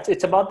 Yeah,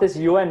 it's about this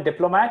UN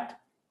diplomat.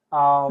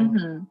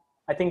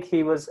 I think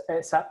he was.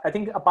 I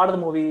think a part of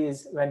the movie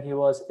is when he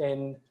was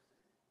in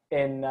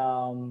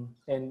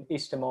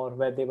East Timor,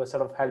 where they were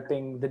sort of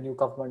helping the new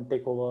government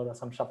take over or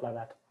some stuff like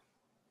that.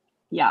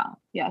 Yeah.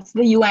 So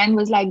the UN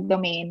was like the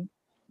main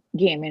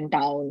game in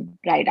town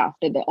right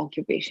after the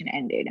occupation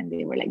ended, and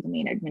they were like the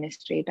main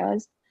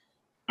administrators.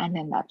 And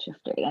then that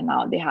shifted, and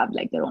now they have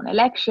like their own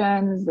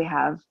elections. They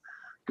have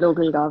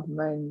local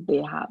government.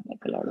 They have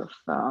like a lot of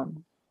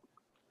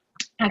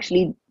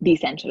actually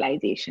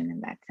decentralization in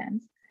that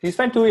sense. You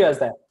spent 2 years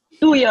there.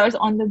 2 years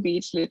on the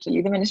beach,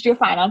 literally. The Ministry of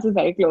Finance is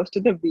very close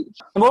to the beach.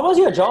 And what was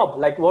your job?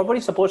 Like, what were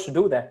you supposed to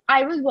do there?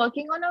 I was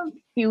working on a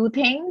few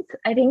things.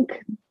 I think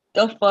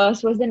the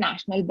first was the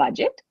national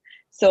budget.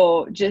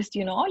 So just,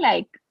 they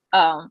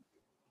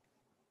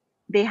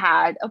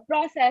had a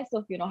process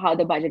of, how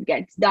the budget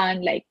gets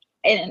done. Like,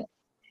 and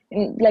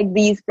like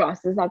these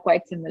processes are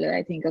quite similar,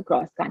 I think,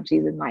 across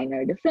countries with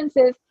minor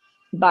differences.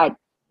 But,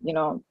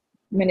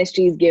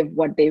 ministries give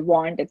what they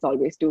want, it's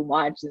always too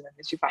much. And the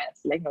Ministry of Finance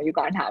is like, no, you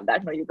can't have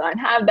that. No, you can't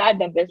have that.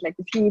 Then there's like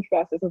this huge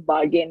process of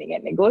bargaining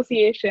and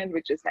negotiation,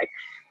 which is like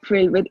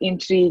filled with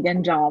intrigue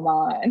and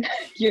drama. And,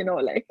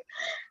 like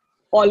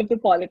all of the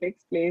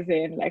politics plays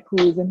in, like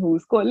who's in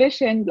whose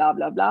coalition, blah,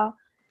 blah, blah.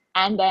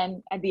 And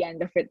then at the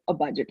end of it, a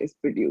budget is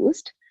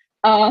produced.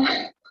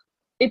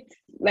 It's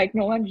like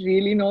no one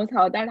really knows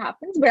how that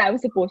happens, but I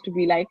was supposed to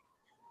be like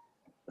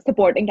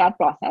supporting that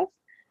process.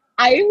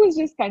 I was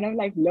just kind of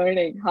like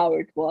learning how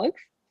it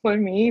works. For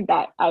me,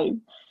 that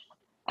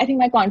I think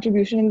my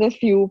contribution in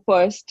the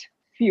first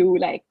few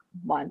like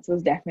months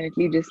was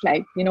definitely just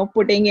like,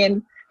 putting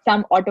in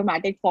some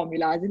automatic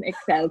formulas in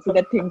Excel so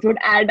that things would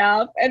add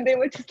up, and they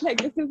were just like,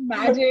 this is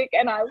magic.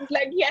 And I was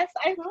like, yes,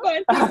 I've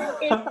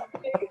contributed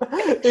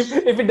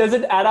something. if it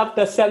doesn't add up,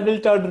 the cell will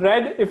turn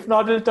red. If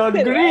not, it'll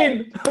turn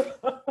green.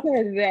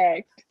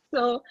 Correct.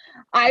 So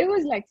I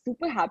was like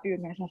super happy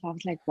with myself. I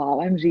was like,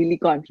 wow, I'm really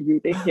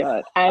contributing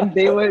here. And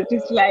they were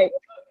just like,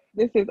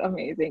 this is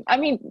amazing. I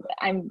mean,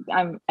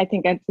 I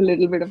think it's a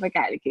little bit of a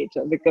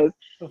caricature because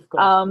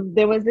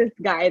there was this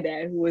guy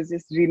there who was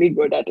just really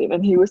good at it,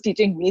 and he was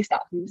teaching me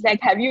stuff. He was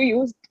like, have you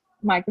used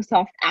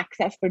Microsoft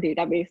Access for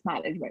database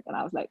management? And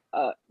I was like,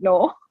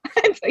 no.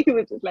 And so he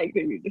was just like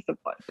really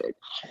disappointed.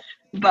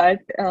 But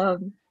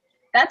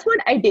that's what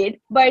I did.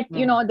 But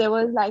there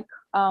was like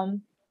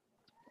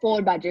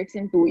 4 budgets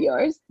in 2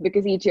 years,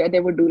 because each year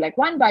they would do like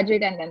one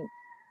budget, and then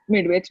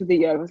midway through the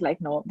year was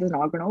like, no, this is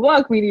not going to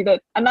work. We need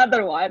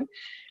another one.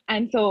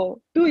 And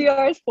so 2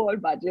 years, 4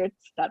 budgets.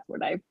 That's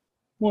what I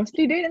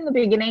mostly did in the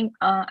beginning.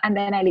 And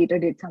then I later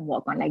did some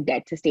work on like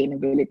debt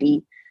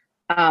sustainability,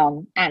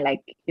 and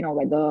like,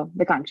 whether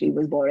the country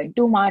was borrowing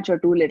too much or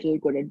too little,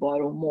 could it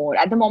borrow more?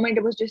 At the moment,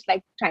 it was just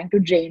like trying to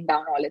drain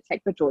down all its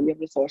like petroleum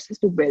resources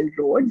to build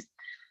roads.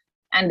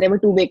 And there were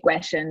 2 big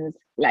questions,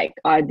 like,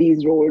 are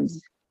these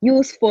roads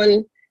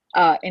useful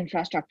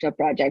infrastructure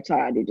projects, or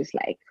are they just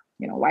like,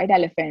 white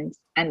elephants?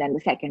 And then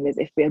the second is,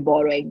 if we're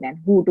borrowing,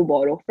 then who to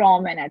borrow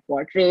from and at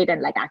what rate,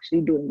 and like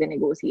actually doing the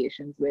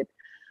negotiations with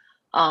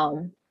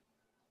kind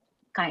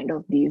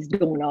of these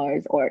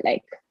donors, or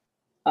like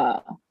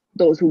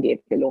those who gave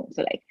the loan,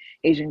 so like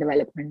Asian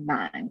Development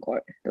Bank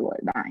or the World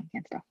Bank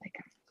and stuff like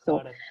that.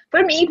 So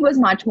for me, it was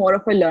much more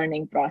of a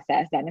learning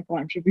process than a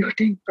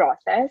contributing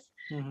process.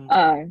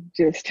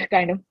 Just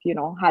kind of,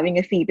 having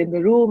a seat in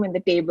the room, in the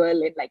table,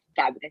 in like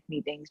cabinet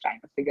meetings, trying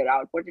to figure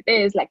out what it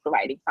is, like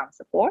providing some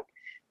support.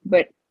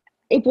 But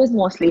it was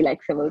mostly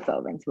like civil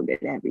servants who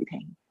did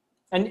everything.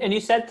 And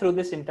you said through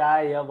this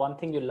entire year, one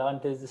thing you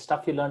learned is the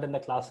stuff you learned in the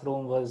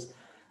classroom was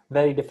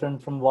very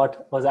different from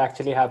what was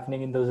actually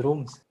happening in those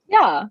rooms.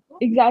 Yeah,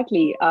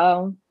 exactly.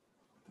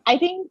 I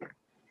think,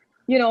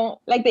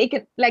 like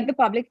the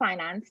public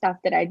finance stuff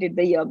that I did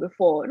the year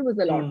before was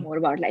a lot more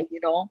about like,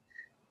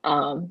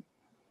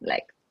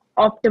 like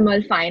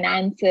optimal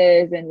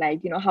finances, and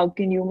like, how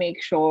can you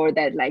make sure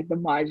that like the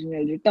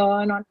marginal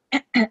return on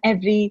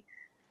every,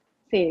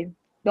 say,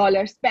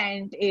 dollar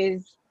spent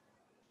is,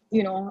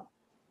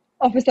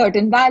 of a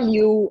certain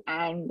value,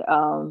 and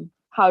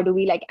how do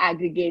we like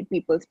aggregate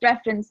people's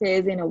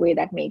preferences in a way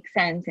that makes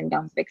sense in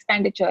terms of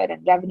expenditure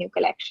and revenue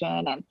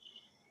collection, and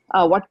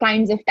what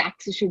kinds of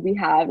taxes should we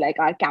have, like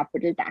are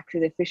capital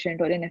taxes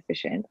efficient or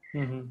inefficient?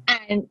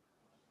 And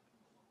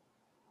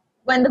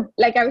when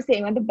I was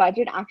saying, when the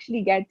budget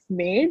actually gets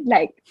made,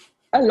 like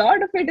a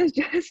lot of it is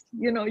just,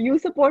 you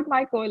support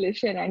my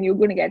coalition and you're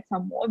going to get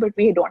some more, but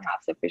we don't have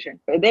sufficient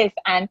for this.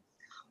 And,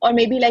 or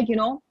maybe like,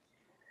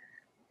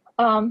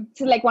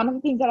 so like one of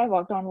the things that I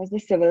worked on was the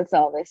civil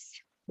service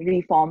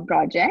reform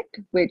project,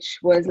 which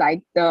was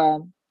like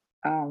the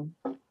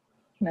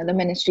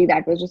ministry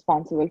that was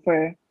responsible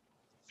for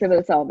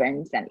civil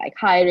servants and like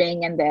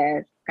hiring and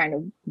their kind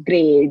of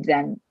grades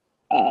and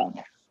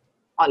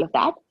all of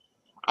that.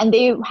 And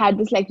they had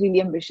this like really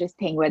ambitious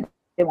thing where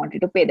they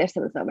wanted to pay their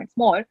civil servants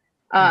more,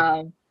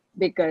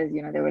 because,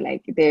 they were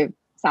like, their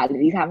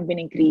salaries haven't been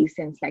increased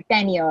since like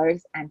 10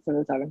 years and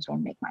civil servants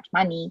don't make much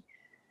money.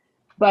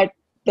 But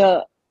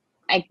the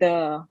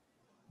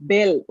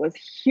bill was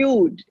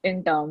huge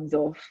in terms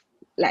of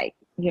like,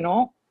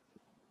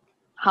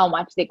 how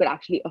much they could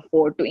actually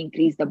afford to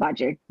increase the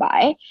budget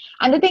by.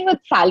 And the thing with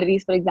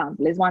salaries, for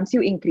example, is once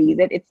you increase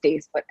it, it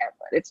stays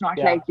forever. It's not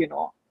like,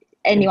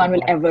 anyone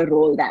will ever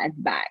roll that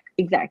back.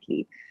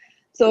 Exactly.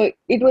 So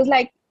it was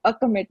like a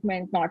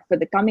commitment, not for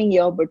the coming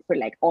year, but for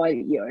like all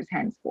years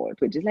henceforth,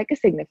 which is like a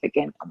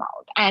significant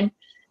amount. And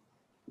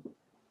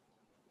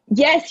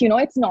yes,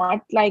 it's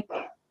not like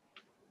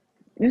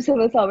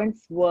civil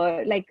servants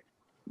were like,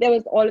 there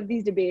was all of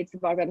these debates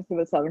about whether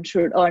civil servants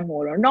should earn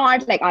more or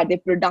not. Like, are they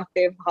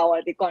productive? How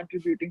are they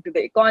contributing to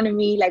the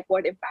economy? Like,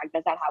 what impact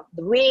does that have on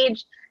the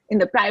wage in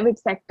the private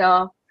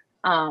sector?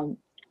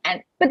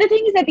 But the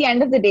thing is, at the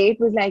end of the day, it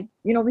was like,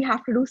 we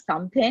have to do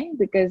something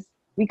because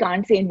we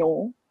can't say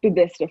no to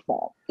this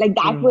reform. Like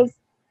that was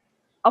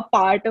a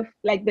part of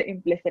like the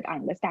implicit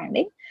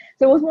understanding.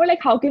 So it was more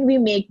like, how can we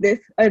make this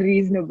a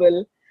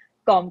reasonable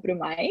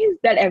compromise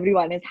that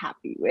everyone is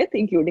happy with,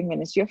 including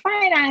Ministry of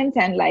Finance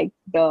and like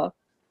the,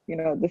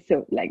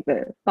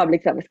 the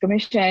Public Service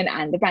Commission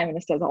and the Prime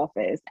Minister's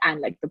office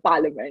and like the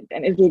Parliament,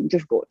 and it'll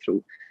just go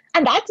through.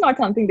 And that's not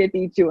something they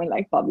teach you in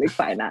like public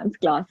finance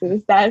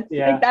classes. That's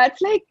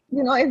like,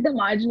 if the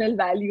marginal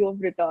value of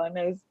return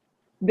is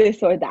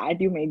this or that,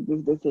 you make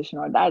this decision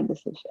or that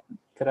decision.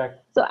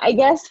 Correct. So I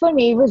guess for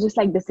me, it was just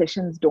like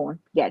decisions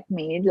don't get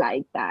made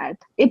like that.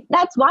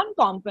 That's one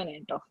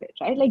component of it,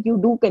 right? Like you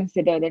do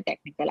consider the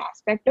technical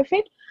aspect of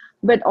it,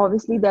 but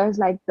obviously there's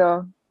like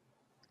the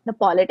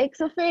politics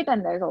of it,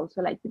 and there's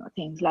also like,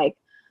 things like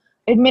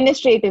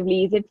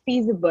administratively, is it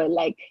feasible?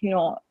 Like,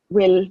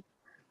 will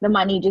the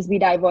money just be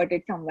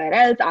diverted somewhere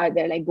else? Are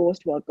there like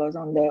ghost workers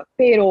on the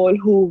payroll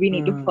who we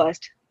need to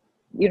first,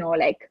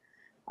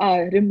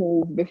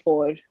 remove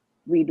before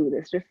we do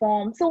this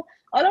reform? So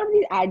a lot of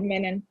these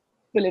admin and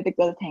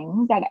political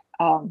things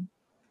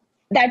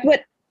that were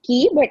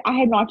key, but I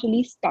had not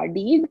really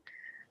studied,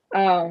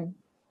 and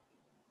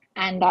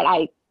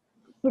that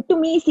to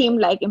me seemed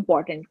like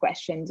important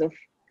questions of,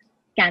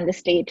 can the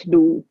state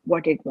do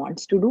what it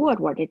wants to do or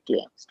what it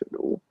claims to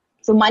do?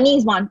 So money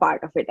is one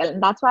part of it.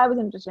 And that's why I was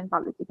interested in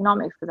public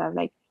economics, because I was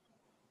like,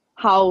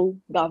 how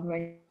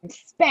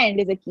governments spend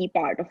is a key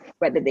part of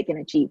whether they can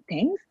achieve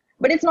things.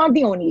 But it's not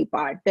the only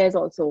part. There's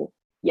also,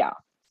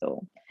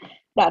 so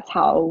that's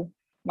how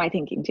my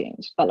thinking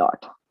changed a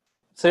lot.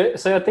 So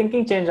your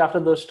thinking changed after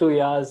those 2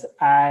 years,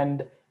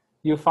 and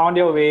you found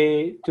your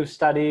way to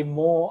study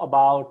more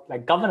about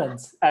like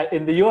governance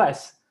in the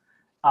US.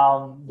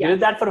 You did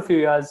that for a few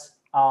years,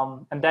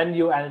 and then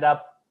you ended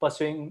up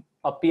pursuing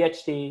a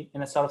PhD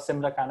in a sort of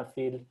similar kind of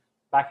field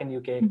back in the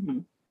UK. Mm-hmm.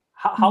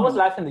 How was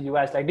life in the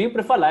US? Like, do you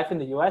prefer life in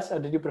the US or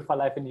did you prefer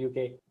life in the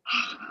UK?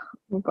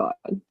 Oh God.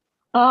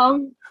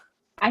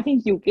 I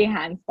think UK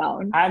hands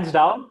down. Hands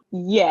down?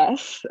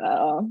 Yes.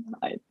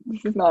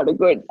 This is not a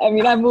good. I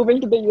mean, I'm moving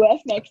to the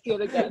US next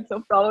year again,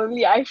 so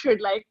probably I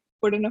should like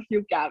put in a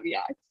few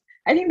caveats.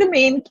 I think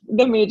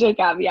the major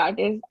caveat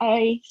is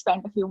I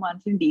spent a few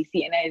months in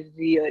DC and I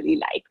really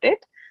liked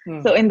it.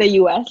 So in the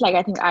US, like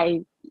I think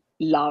I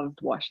loved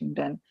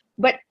Washington.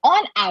 But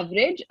on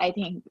average, I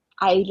think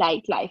I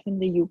like life in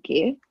the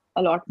UK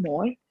a lot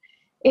more.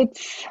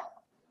 It's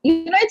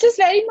it's just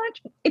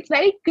it's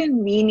very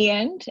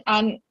convenient,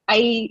 and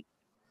I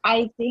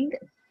think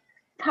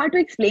it's hard to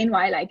explain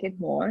why I like it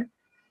more.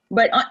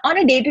 But on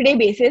a day-to-day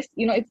basis,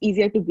 it's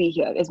easier to be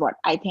here is what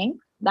I think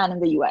than in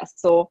the US.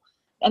 So,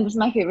 and this is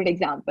my favorite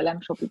example.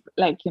 I'm sure people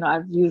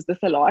I've used this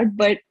a lot,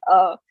 but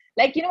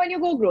when you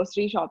go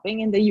grocery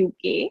shopping in the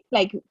UK,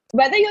 like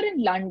whether you're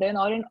in London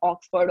or in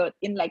Oxford or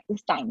in like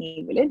this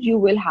tiny village, you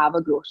will have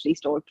a grocery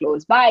store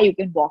close by. You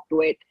can walk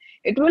to it.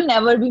 It will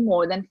never be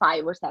more than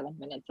 5 or 7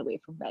 minutes away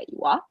from where you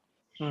are.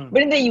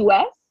 But in the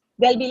US,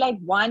 there'll be like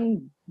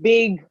one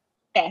big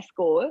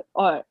Tesco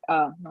or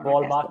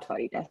Walmart.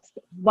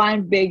 Tesco.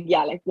 One big,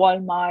 like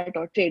Walmart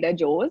or Trader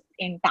Joe's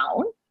in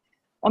town,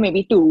 or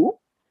maybe two.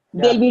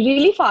 Yeah. They'll be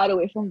really far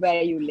away from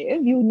where you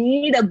live. You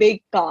need a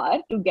big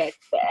car to get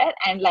there,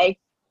 and like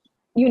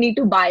you need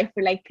to buy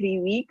for like 3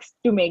 weeks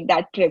to make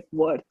that trip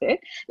worth it.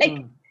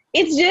 Like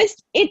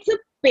it's a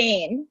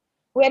pain.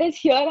 Whereas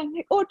here I'm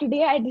like, oh,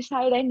 today I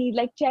decide I need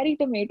like cherry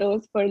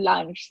tomatoes for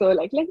lunch. So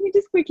like, let me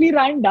just quickly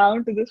run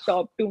down to the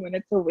shop 2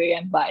 minutes away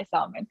and buy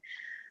some.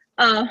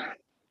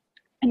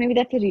 And maybe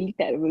that's a really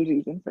terrible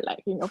reason for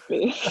liking a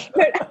place.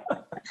 But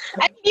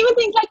I even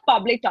think like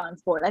public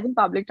transport. I think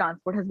public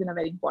transport has been a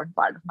very important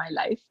part of my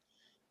life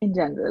in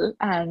general.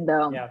 And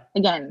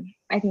again,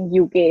 I think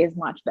UK is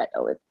much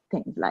better with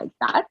things like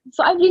that.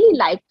 So I really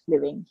liked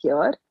living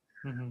here.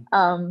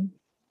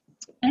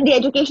 And the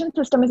education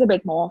system is a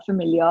bit more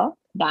familiar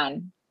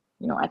than,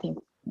 I think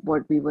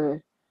what we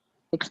were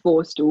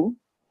exposed to.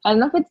 I don't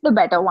know if it's the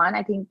better one.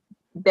 I think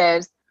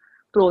there's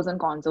pros and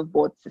cons of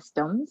both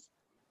systems.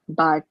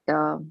 But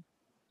I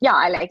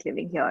like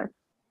living here.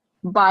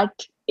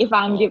 But if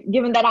I'm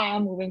given that I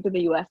am moving to the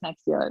US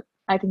next year,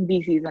 I think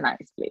DC is a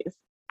nice place.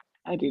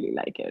 I really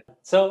like it.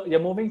 So you're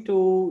moving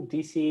to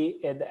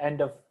DC at the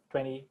end of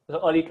early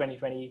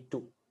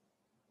 2022.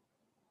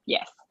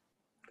 Yes.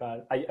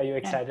 God, are you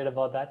excited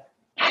about that?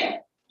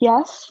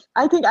 Yes.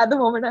 I think at the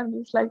moment I'm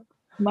just like,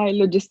 my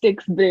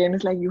logistics brain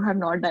is like, you have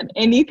not done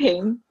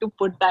anything to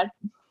put that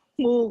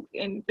move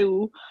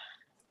into,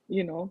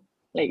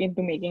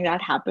 into making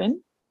that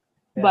happen.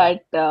 Yeah.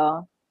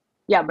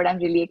 But I'm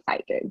really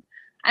excited.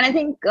 And I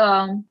think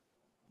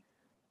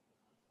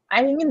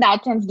in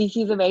that sense,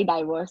 DC is a very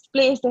diverse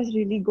place. There's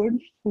really good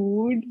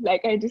food.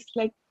 Like I just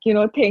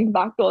think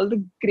back to all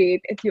the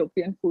great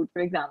Ethiopian food,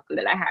 for example,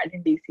 that I had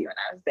in DC when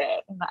I was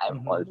there. And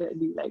I'm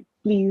already like,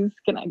 please,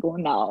 can I go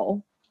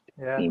now?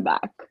 Yeah. Me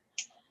back.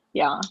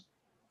 Yeah.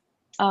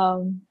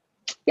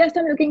 Yes,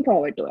 I'm looking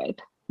forward to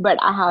it.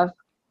 But I have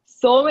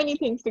so many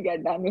things to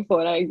get done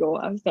before I go.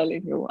 I was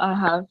telling you, I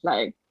have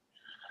like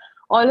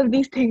all of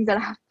these things that I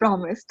have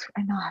promised,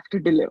 and now I have to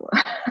deliver.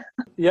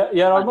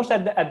 You're almost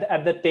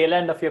at the tail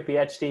end of your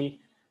PhD.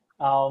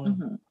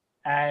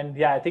 And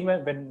yeah, I think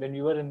when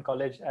you were in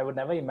college, I would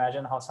never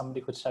imagine how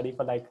somebody could study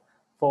for like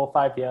 4 or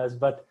 5 years.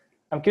 But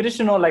I'm curious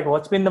to know like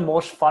what's been the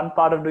most fun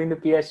part of doing the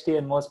PhD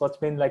and what's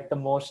been like the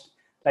most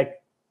like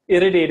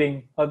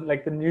irritating or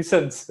like the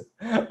nuisance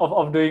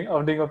of doing a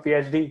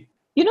PhD.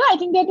 I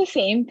think they're the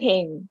same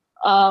thing.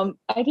 I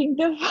think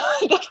the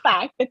the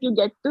fact that you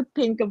get to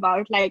think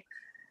about like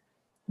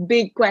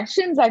big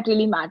questions that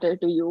really matter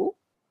to you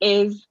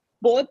is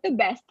both the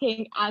best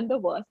thing and the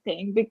worst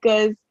thing,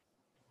 because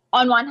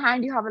on one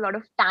hand you have a lot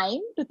of time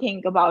to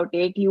think about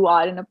it. You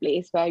are in a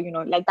place where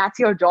like that's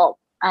your job,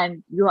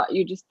 and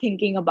you're just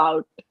thinking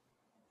about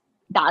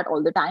that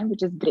all the time,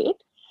 which is great.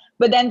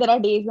 But then there are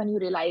days when you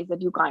realize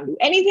that you can't do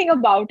anything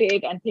about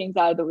it and things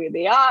are the way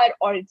they are,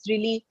 or it's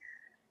really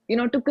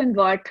to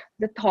convert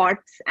the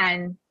thoughts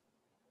and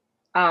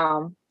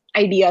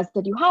ideas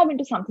that you have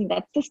into something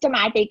that's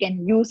systematic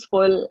and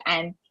useful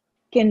and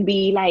can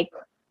be like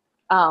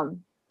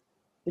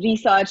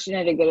researched in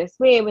a rigorous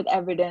way with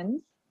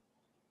evidence.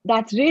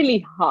 That's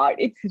really hard.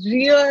 It's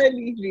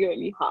really,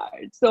 really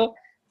hard. So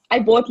I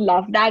both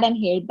love that and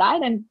hate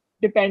that. And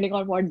depending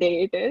on what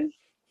day it is,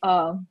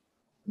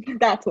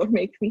 that's what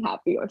makes me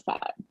happy or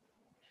sad.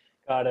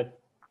 Got it.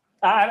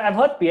 I've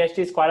heard PhD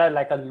is quite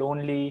a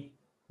lonely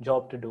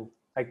job to do.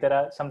 Like there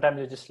are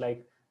sometimes you just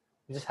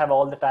have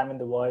all the time in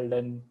the world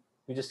and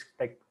you just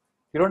like,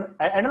 you don't,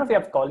 I don't know if you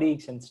have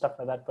colleagues and stuff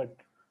like that, but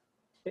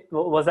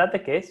was that the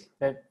case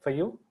for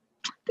you?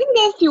 I think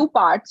there's few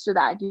parts to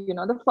that.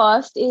 The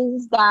first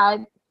is that,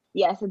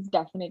 yes, it's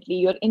definitely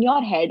you're in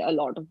your head a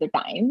lot of the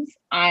times,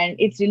 and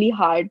it's really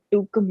hard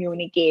to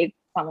communicate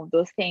some of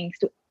those things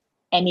to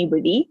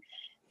anybody,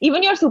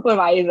 even your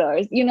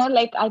supervisors.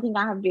 Like I think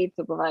I have great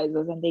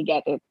supervisors and they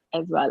get it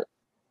as well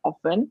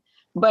often,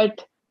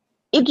 but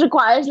it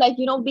requires like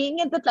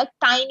being at that like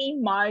tiny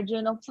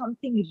margin of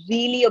something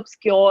really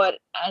obscure,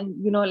 and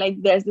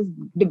like there's this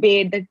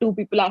debate that two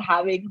people are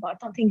having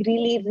about something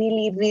really,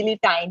 really, really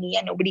tiny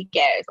and nobody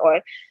cares, or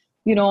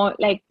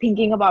like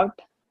thinking about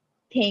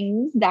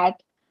things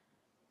that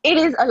it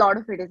is a lot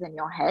of it is in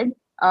your head,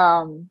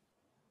 and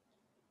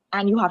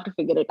you have to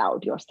figure it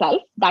out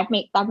yourself. That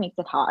makes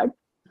it hard.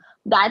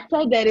 That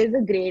said, there is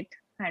a great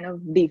kind of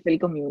DPhil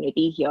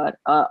community here.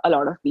 A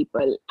lot of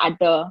people at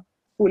the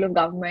School of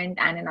Government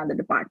and in other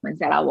departments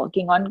that are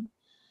working on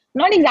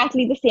not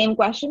exactly the same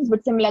questions,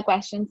 but similar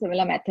questions,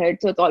 similar methods.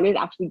 So it's always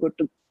actually good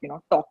to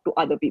talk to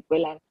other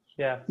people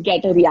and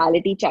get a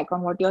reality check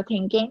on what you're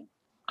thinking.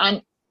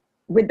 And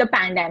with the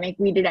pandemic,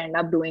 we did end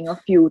up doing a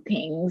few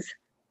things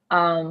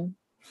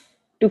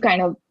to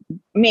kind of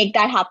make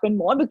that happen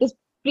more, because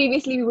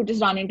previously we would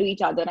just run into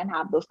each other and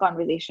have those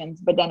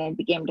conversations, but then it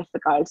became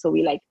difficult. So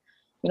we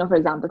for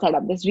example, set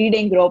up this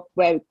reading group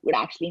where we would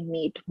actually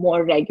meet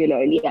more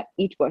regularly, and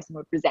each person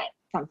would present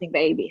something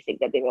very basic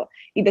that they were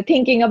either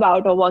thinking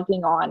about or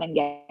working on, and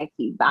get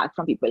feedback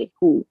from people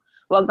who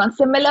worked on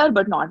similar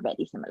but not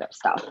very similar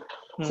stuff.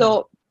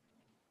 So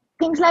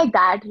things like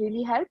that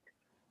really helped.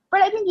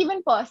 But I think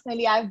even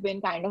personally, I've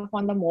been kind of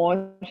on the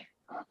more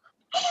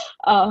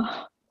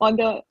on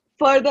the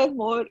further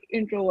more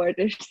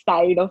introverted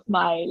side of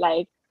my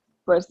like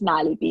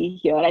personality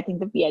here. I think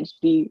the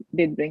PhD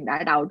did bring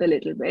that out a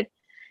little bit.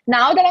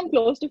 Now that I'm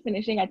close to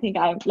finishing, I think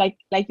I'm like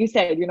you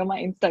said,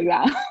 my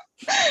Instagram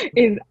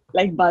is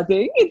like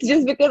buzzing. It's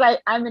just because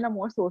I'm in a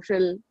more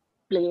social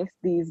place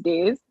these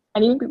days.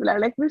 And even people are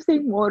like, we're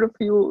seeing more of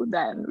you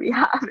than we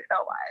have in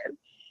a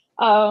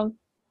while.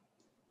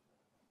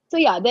 So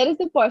yeah, there is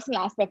the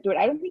personal aspect to it.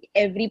 I don't think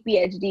every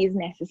PhD is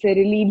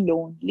necessarily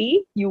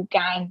lonely. You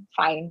can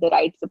find the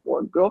right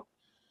support group.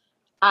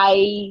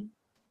 I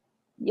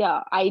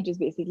just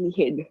basically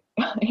hid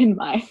in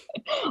my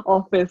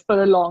office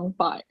for a long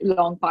part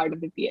of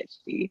the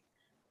PhD.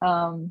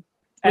 And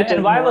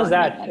why was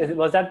that?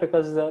 Was that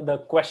because the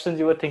questions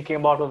you were thinking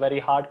about were very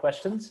hard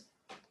questions?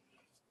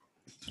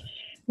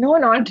 No,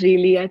 not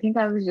really. I think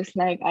I was just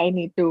like, I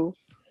need to,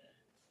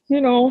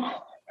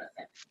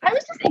 I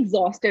was just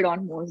exhausted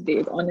on most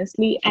days,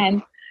 honestly.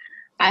 And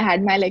I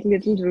had my like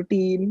little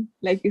routine,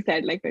 like you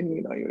said, like when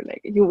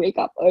you wake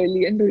up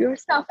early and do your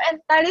stuff, and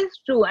that is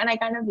true. And I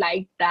kind of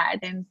liked that,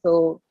 and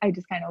so I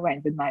just kind of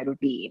went with my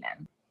routine.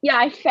 And yeah,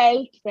 I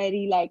felt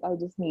very like I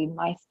just need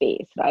my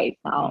space right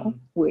now,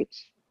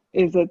 which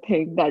is a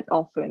thing that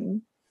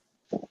often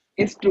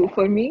is true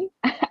for me.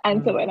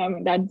 And so when I'm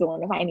in that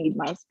zone, if I need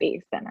my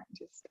space, then I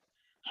just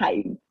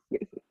hide.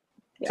 Basically.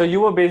 Yeah. So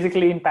you were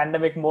basically in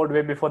pandemic mode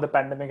way before the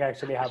pandemic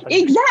actually happened.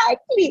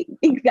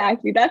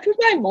 Exactly. That's what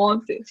my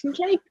mom says. She's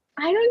like,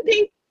 I don't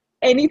think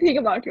anything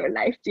about your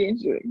life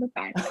changed during the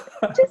pandemic.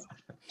 Just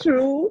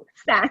true,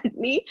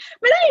 sadly.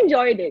 But I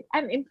enjoyed it.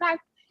 And in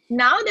fact,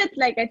 now that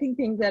like I think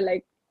things are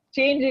like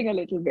changing a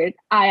little bit,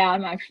 I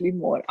am actually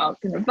more out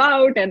and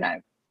about, and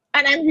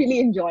I'm really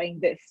enjoying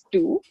this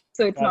too.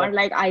 So it's not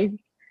like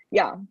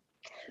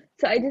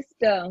So I just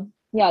there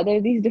are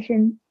these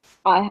different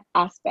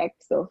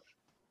aspects of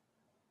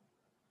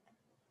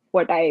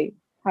what I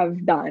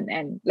have done,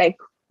 and like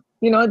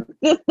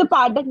just the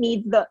part that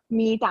needs the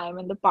me time,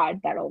 and the part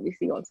that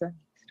obviously also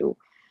needs to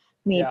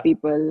meet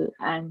people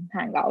and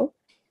hang out.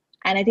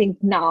 And I think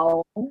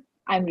now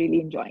I'm really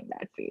enjoying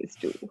that phase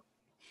too.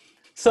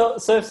 So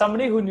if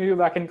somebody who knew you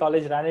back in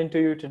college ran into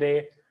you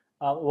today,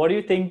 what do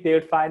you think they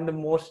would find the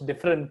most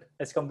different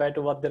as compared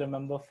to what they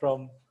remember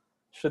from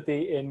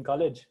Shruti in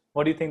college?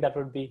 What do you think that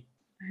would be?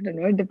 I don't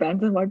know. It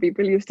depends on what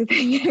people used to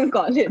think in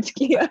college.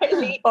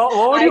 Clearly, What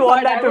would I you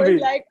want thought that I to was be?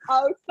 like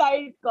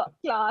outside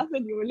class,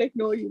 and you were like,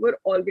 no, you were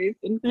always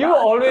in You were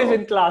class. always So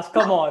in class.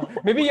 Come on.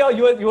 Maybe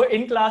you were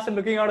in class and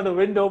looking out of the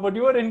window, but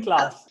you were in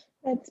class.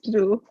 that's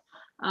true.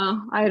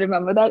 I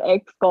remember that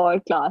X-core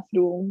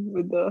classroom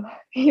with the,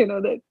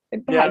 that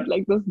it Yeah. had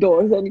like those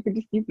doors and you could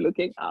just keep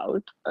looking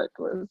out. It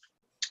was,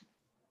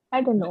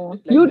 I don't know.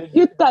 Like,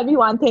 You tell me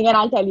one thing and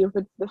I'll tell you if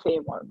it's the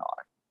same or not.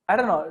 I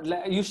don't know.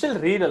 Like, you still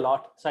read a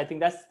lot, so I think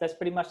that's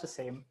pretty much the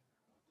same.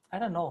 I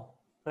don't know.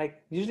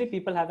 Like usually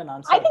people have an I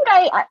answer. think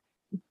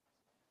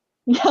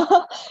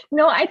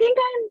no, I think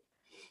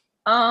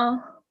uh,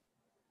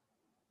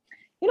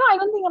 I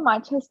don't think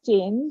much has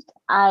changed.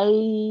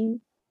 I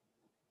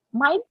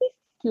might be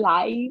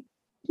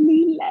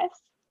slightly less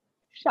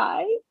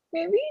shy,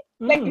 maybe.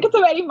 Like it's a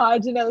very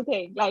marginal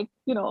thing, like,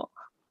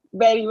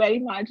 very, very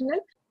marginal.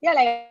 Yeah,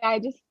 like I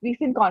just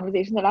recent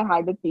conversations that I've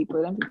had with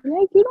people and people are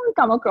like, you don't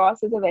come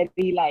across as a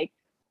very like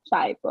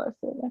shy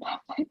person. And I'm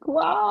like,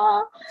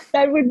 wow,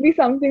 that would be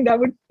something that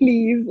would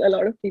please a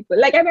lot of people.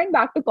 Like I went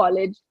back to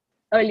college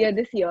earlier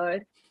this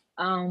year,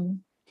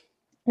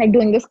 like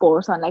doing this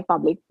course on like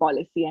public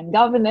policy and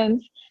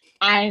governance.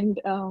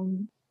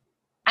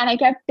 And I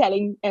kept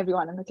telling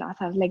everyone in the class,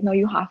 I was like, no,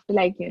 you have to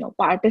like,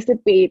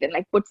 participate and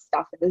like put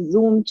stuff in the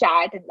Zoom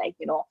chat and like,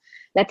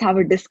 let's have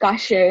a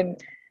discussion.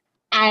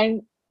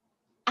 And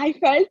I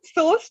felt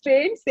so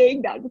strange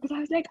saying that because I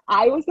was like,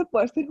 I was the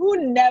person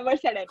who never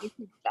said anything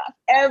in class,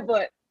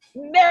 ever,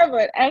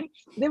 never. And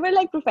they were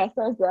like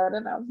professors there.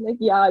 And I was like,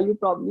 yeah, you're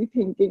probably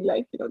thinking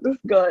like, this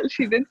girl,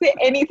 she didn't say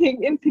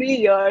anything in 3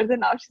 years.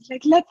 And now she's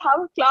like, let's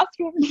have a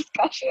classroom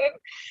discussion.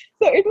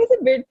 So it was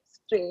a bit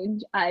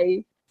strange.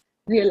 I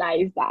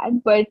realized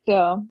that. But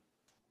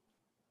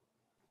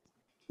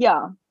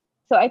yeah,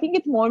 so I think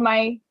it's more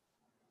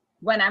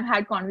when I've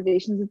had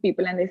conversations with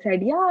people and they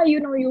said, yeah,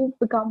 you've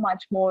become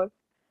much more,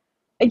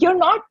 like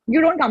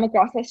you don't come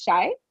across as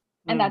shy.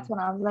 And that's when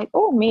I was like,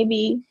 oh,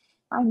 maybe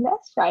I'm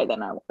less shy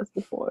than I was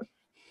before.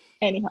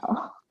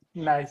 Anyhow,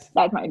 Nice.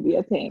 That might be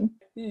a thing.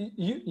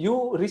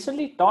 You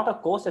recently taught a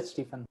course at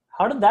Stephen.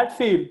 How did that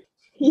feel?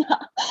 Yeah,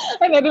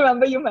 and I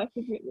remember you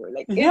messaged me. You were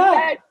like, "Is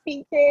that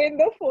PK in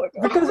the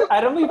photo?" Because I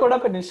remember you put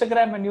up an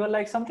Instagram and you were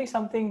like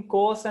something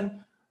course,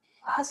 and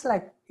I was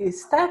like,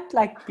 "Is that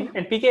like?"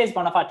 And PK is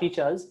one of our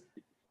teachers,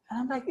 and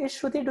I'm like, "Is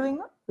Shruti doing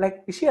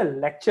like? Is she a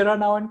lecturer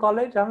now in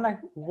college?" I'm like,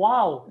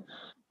 "Wow."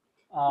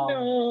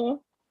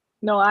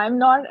 No, I'm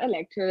not a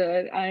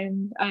lecturer.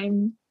 I'm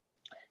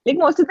like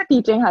most of the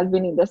teaching has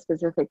been in the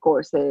specific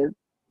courses,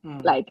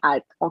 like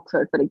at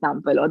Oxford, for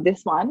example, or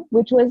this one,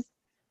 which was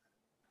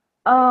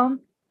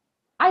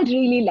I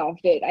really loved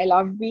it. I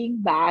loved being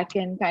back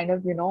and kind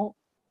of,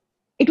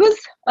 it was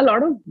a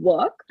lot of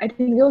work. I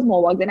think it was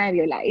more work than I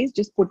realized,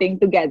 just putting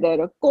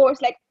together a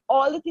course, like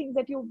all the things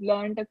that you've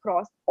learned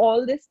across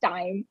all this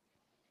time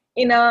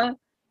in a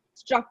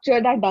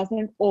structure that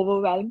doesn't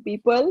overwhelm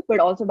people,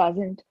 but also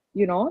doesn't,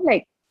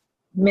 like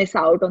miss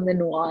out on the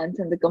nuance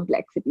and the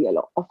complexity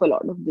of a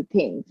lot of the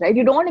things, right?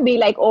 You don't want to be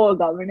like, oh,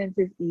 governance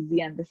is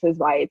easy and this is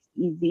why it's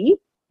easy,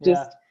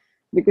 just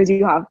because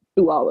you have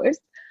 2 hours.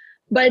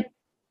 But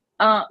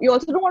you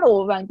also don't want to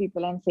overwhelm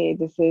people and say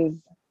this is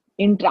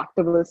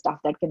intractable stuff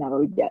that can never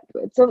be dealt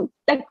with. So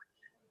like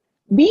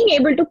being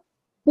able to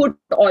put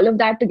all of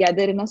that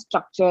together in a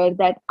structure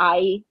that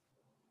I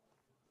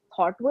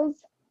thought was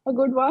a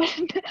good one.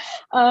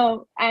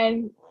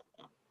 And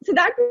so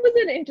that was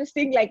an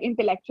interesting like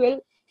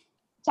intellectual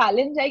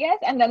challenge, I guess.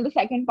 And then the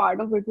second part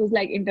of it was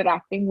like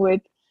interacting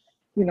with,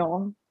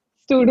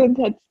 students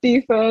at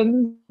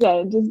Stephens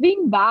and just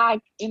being back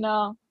in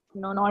a,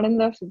 not in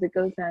the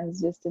physical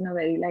sense, just in a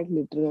very like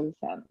literal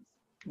sense.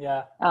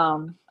 Yeah.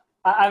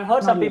 I've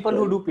heard some people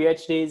literal. who do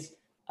PhDs,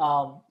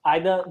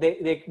 either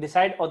they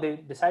decide or they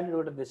decide to do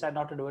it or decide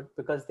not to do it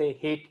because they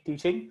hate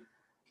teaching.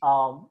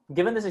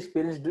 Given this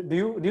experience,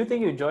 do you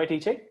think you enjoy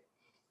teaching?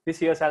 Do you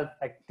see yourself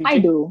like teaching? I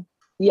do.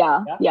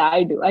 Yeah,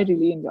 I do. I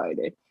really enjoyed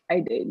it. I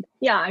did.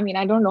 Yeah, I mean,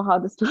 I don't know how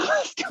the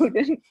students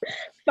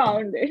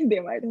found it. They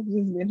might have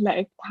just been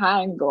like,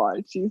 thank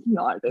God she's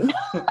not in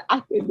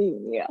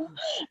academia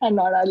and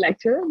not a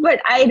lecturer. But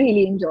I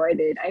really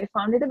enjoyed it. I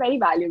found it a very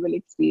valuable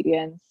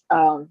experience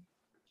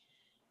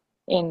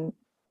in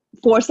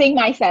forcing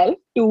myself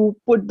to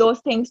put those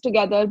things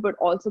together, but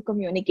also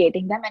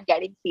communicating them and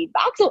getting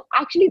feedback. So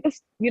actually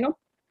this,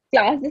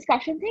 class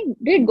discussion thing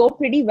did go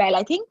pretty well.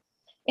 I think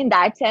in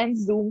that sense,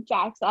 Zoom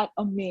chats are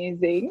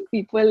amazing.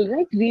 People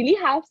like really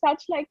have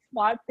such like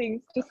smart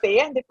things to say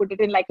and they put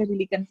it in like a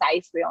really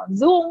concise way on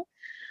Zoom.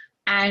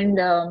 And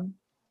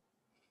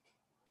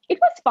it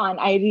was fun.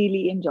 I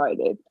really enjoyed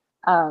it.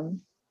 And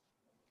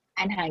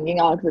hanging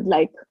out with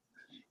like,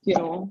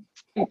 people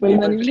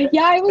and then like,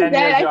 yeah, I was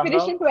there. I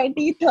finished in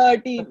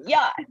 2013.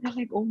 Yeah. And they're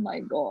like, oh my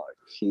God,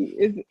 she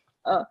is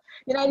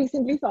I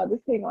recently saw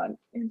this thing on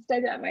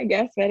Instagram, I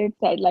guess, where it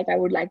said like I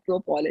would like to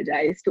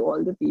apologize to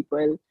all the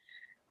people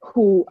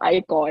who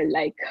I called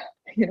like,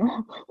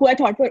 who I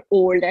thought were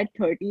old at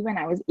 30 when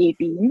I was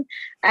 18.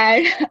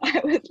 And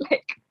I was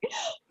like,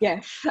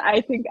 yes,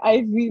 I think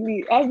I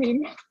mean,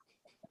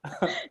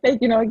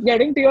 like,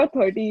 getting to your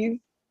 30s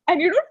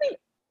and you don't feel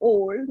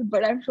old,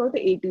 but I'm sure the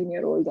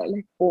 18-year-olds are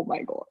like, oh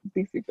my God,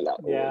 these people are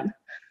Yeah. old.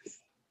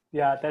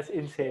 Yeah, that's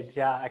insane.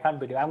 Yeah, I can't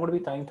believe I'm going to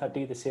be turning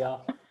 30 this year.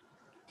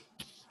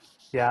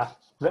 Yeah.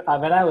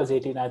 When I was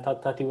 18, I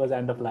thought 30 was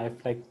end of life.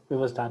 Like, it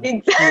was done.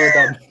 Exactly. We were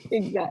done.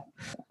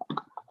 Exactly.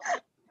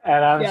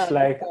 And I'm Yeah, just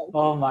like, that's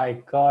oh my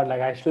God,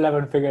 like I still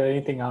haven't figured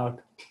anything out.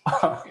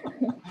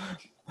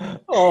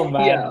 Oh yeah.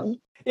 man.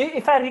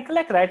 If I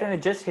recollect right, and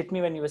it just hit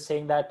me when you were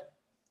saying that,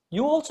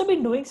 you also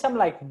been doing some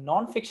like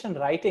non-fiction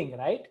writing,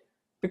 right?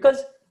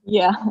 Because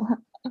Yeah.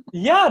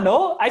 yeah,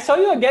 no, I saw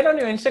you again on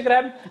your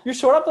Instagram. You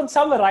showed up on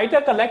some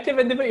writer collective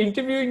and they were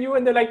interviewing you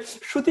and they're like,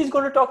 Shruti's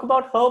going to talk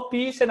about her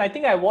piece. And I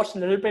think I watched a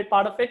little bit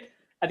part of it,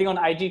 I think on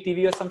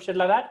IGTV or some shit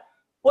like that.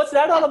 What's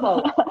that all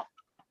about?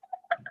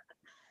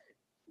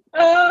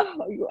 Uh,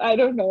 I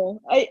don't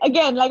know. I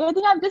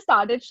think I've just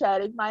started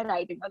sharing my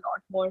writing a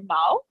lot more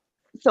now.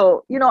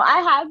 So,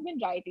 I have been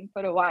writing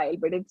for a while,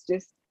 but it's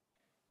just,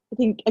 I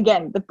think,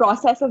 again, the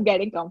process of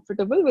getting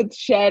comfortable with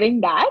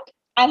sharing that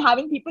and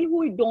having people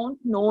who don't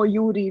know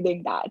you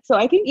reading that. So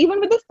I think even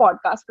with this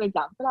podcast, for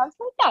example, I was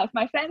like, yeah, if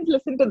my friends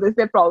listen to this,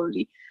 they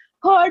probably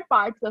heard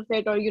parts of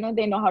it or,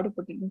 they know how to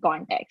put it in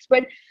context.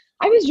 But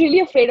I was really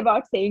afraid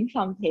about saying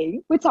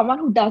something with someone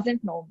who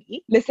doesn't know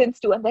me, listens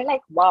to, and they're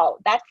like, wow,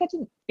 that's such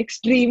an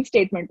extreme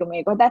statement to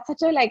make. Or that's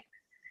such a like,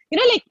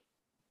 like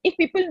if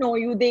people know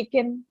you, they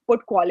can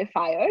put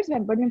qualifiers,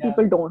 but when Yeah.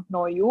 people don't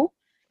know you,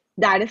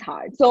 that is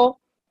hard. So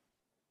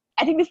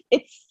I think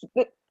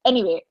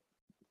anyway.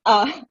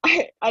 I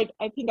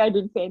think I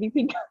didn't say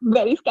anything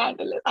very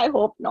scandalous. I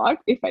hope not.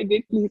 If I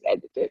did, please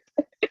edit it.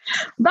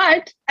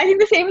 But I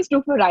think the same is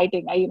true for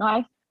writing.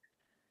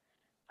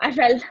 I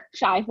felt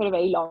shy for a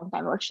very long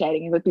time about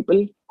sharing it with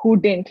people who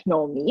didn't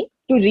know me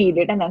to read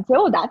it and then say,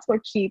 oh, that's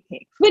what she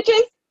thinks, which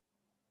is,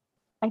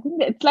 I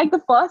think it's like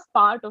the first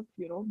part of,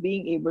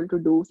 being able to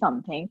do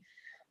something.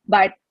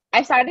 But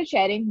I started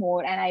sharing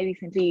more and I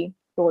recently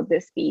wrote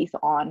this piece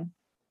on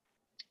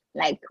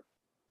like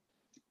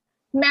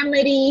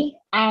memory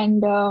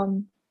and,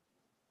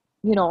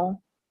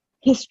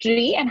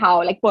 history and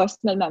how like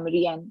personal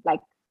memory and like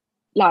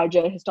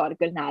larger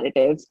historical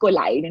narratives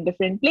collide in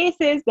different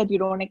places that you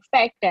don't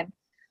expect and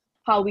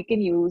how we can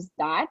use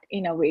that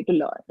in a way to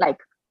learn. Like,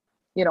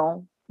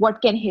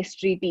 what can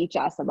history teach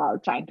us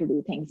about trying to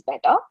do things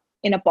better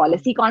in a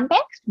policy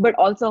context, but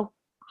also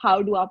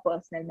how do our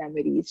personal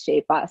memories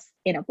shape us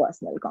in a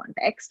personal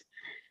context?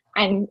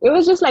 And it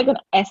was just like an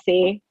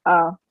essay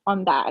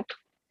on that.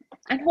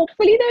 And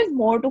hopefully there's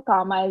more to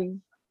come.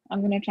 I'm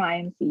going to try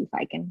and see if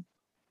I can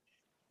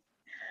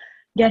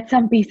get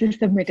some pieces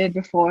submitted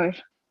before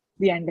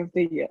the end of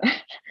the year.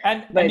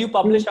 And you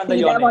publish under see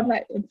your them name? On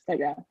my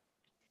Instagram.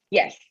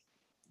 Yes.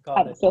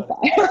 Got it. So far.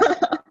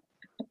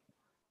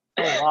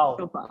 Oh, wow.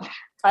 So far.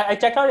 I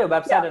checked out your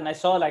website and I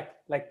saw like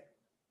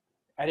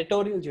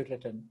editorials you've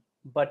written,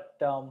 but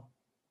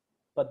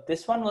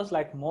this one was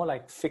like more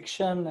like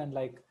fiction and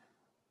like,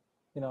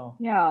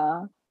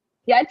 Yeah.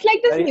 It's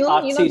like this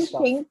new, this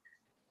stuff. thing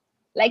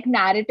like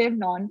narrative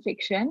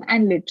non-fiction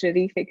and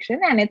literary fiction.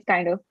 And it's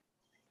kind of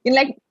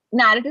like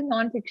narrative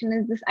non-fiction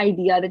is this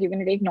idea that you're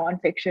going to take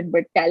non-fiction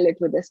but tell it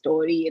with a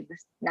story in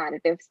this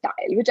narrative style,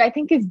 which I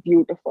think is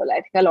beautiful.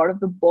 I think a lot of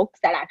the books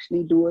that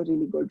actually do a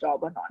really good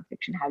job on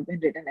non-fiction have been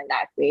written in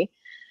that way.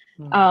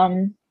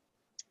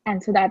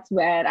 And so that's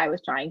where I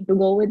was trying to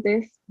go with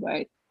this.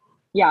 But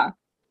yeah.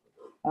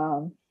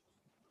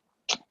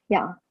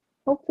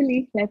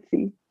 Hopefully, let's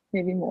see,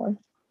 maybe more.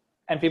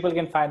 And people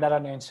can find that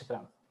on your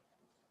Instagram.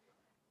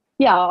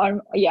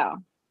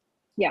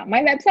 Yeah,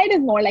 my website is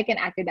more like an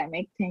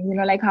academic thing,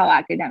 like how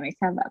academics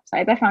have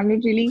websites. I found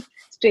it really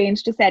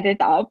strange to set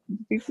it up.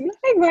 People are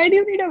like, why do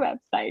you need a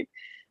website?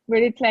 But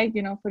it's like,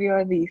 for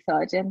your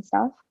research and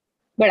stuff.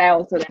 But I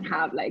also then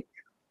have like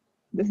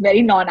this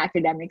very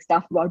non-academic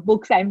stuff about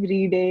books I'm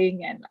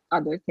reading and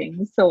other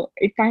things. So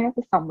it kind of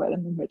is somewhere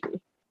in the middle.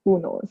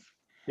 Who knows?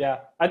 Yeah,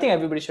 I think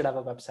everybody should have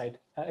a website.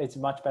 It's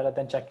much better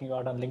than checking you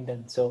out on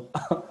LinkedIn, so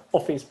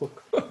or Facebook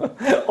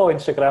or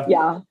Instagram.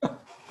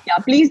 Yeah,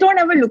 please don't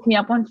ever look me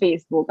up on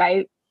Facebook.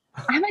 I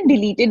haven't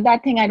deleted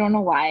that thing. I don't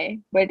know why,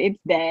 but it's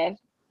there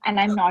and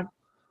I'm not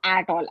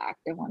at all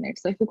active on it.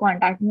 So if you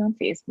contact me on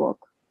Facebook,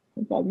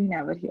 you'll probably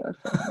never hear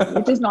from me,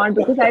 which is not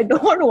because I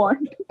don't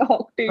want to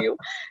talk to you.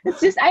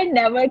 It's just I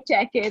never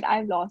check it.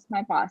 I've lost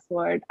my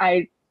password.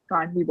 I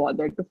can't be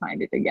bothered to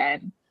find it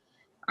again.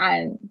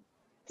 And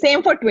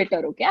same for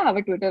Twitter, okay? I have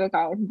a Twitter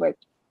account, but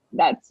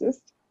that's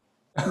just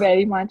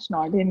very much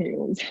not in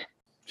use.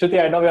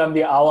 Shruti, I know we're on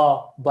the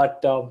hour,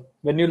 but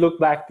when you look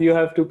back, do you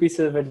have two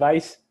pieces of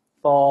advice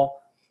for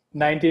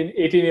 19,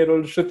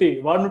 18-year-old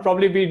Shruti? One would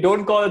probably be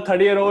don't call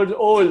 30-year-olds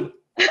old.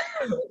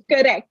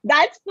 Correct.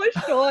 That's for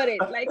sure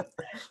it. Like,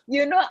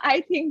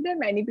 I think that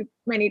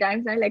many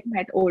times I like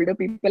met older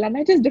people and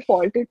I just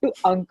defaulted to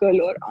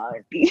uncle or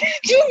auntie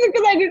just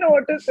because I didn't know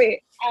what to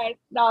say. And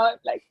now I'm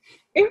like,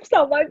 if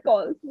someone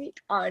calls me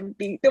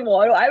auntie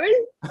tomorrow, I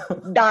will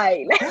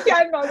die. Like,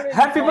 I'm not going to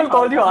Have leave my people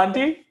called house you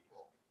until. auntie?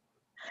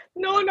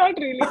 No, not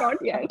really, not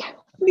yet.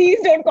 Please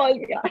don't call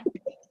me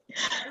auntie.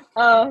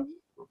 Um,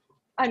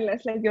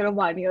 Unless like you're a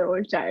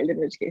 1-year-old child, in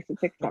which case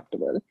it's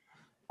acceptable.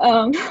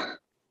 Um,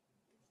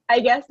 I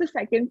guess the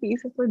second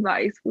piece of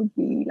advice would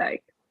be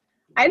like,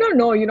 I don't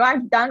know,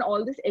 I've done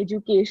all this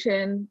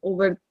education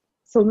over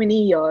so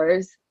many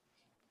years,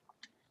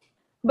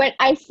 but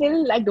I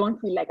still like don't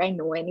feel like I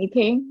know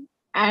anything.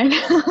 And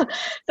so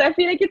I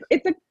feel like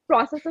it's a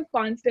process of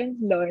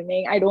constant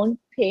learning. I don't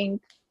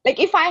think like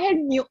if I had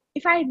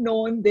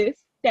known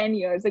this 10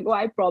 years ago,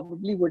 I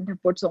probably wouldn't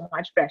have put so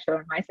much pressure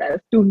on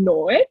myself to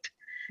know it.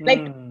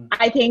 Like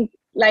I think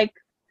like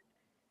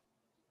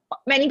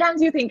many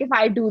times you think if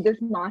I do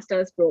this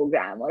master's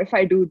program or if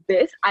I do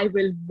this, I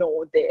will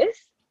know this.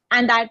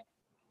 And that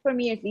for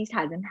me at least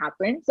hasn't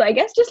happened. So I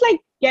guess just like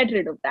get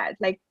rid of that.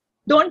 Like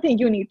don't think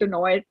you need to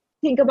know it.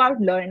 Think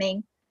about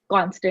learning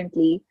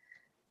constantly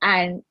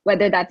and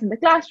whether that's in the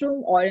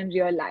classroom or in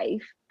real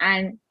life.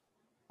 And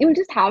you'll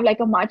just have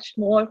like a much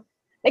more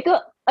like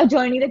a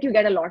journey that you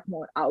get a lot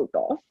more out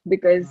of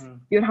because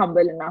you're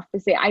humble enough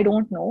to say, I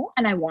don't know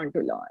and I want to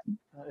learn.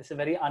 It's a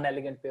very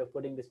unelegant way of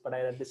putting this, but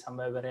I read this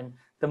somewhere wherein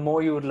the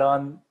more you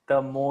learn,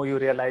 the more you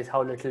realize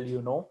how little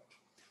you know.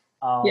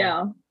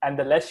 Yeah. And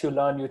the less you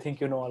learn, you think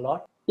you know a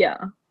lot.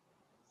 Yeah.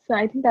 So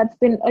I think that's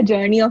been a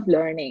journey of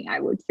learning, I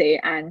would say.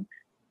 And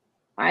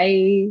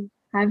I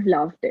have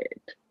loved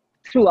it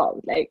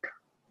throughout. Like,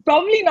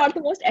 probably not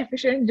the most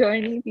efficient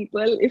journey,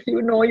 people. If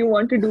you know you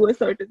want to do a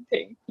certain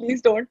thing,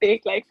 please don't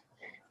take like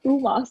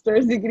 2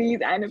 master's degrees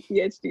and a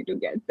PhD to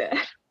get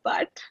there.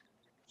 But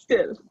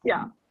still,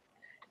 yeah,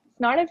 it's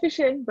not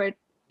efficient, but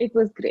it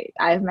was great.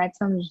 I've met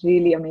some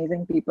really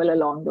amazing people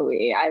along the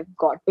way. I've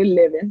got to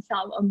live in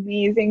some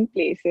amazing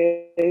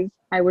places.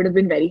 I would have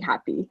been very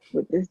happy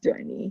with this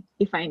journey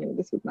if I knew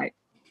this was my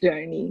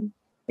journey.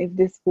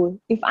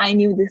 If I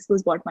knew this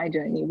was what my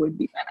journey would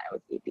be when I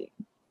was 18.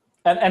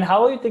 And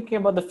how are you thinking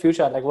about the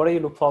future? Like, what are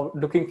you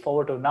looking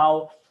forward to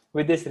now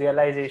with this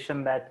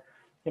realization that,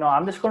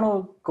 I'm just going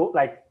to go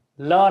like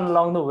learn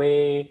along the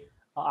way.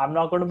 I'm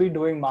not going to be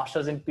doing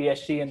masters in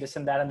PhD and this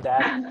and that and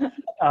that.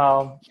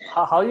 How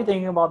are you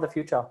thinking about the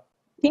future?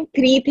 I think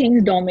 3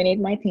 things dominate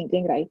my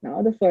thinking right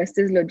now. The first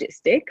is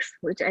logistics,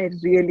 which I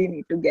really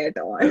need to get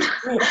on.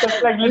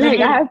 That's like Like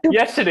literally I have to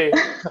yesterday.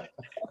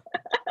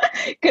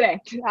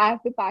 correct. I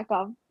have to pack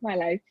up my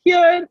life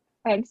here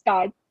and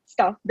start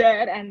stuff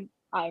there, and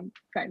I'm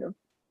kind of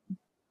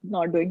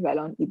not doing well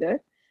on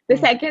either. The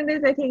second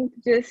is I think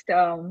just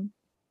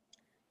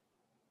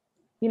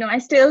I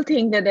still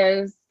think that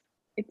it's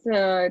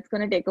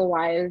gonna take a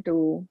while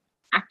to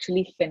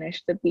actually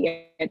finish the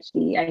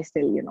PhD. I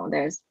still,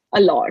 there's a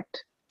lot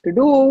to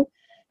do,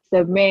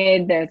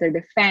 submit, there's a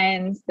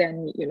defense,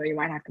 then you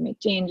might have to make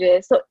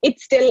changes. So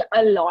it's still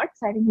a lot.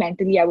 So I think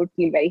mentally I would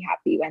feel very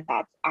happy when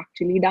that's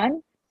actually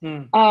done.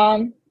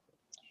 And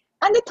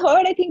the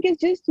third, I think, is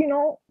just,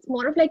 it's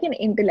more of like an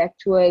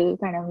intellectual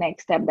kind of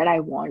next step that I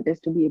want is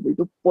to be able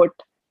to put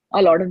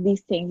a lot of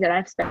these things that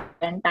I've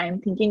spent time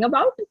thinking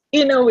about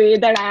in a way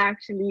that I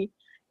actually,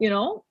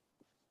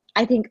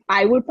 I think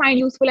I would find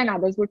useful and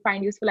others would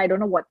find useful. I don't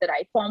know what the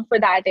right form for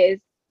that is.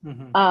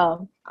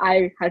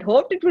 I had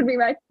hoped it would be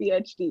my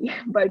PhD,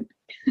 but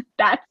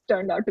that's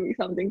turned out to be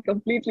something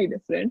completely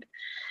different.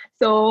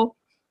 So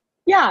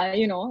yeah,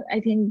 I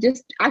think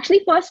just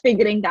actually first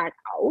figuring that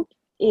out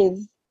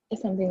is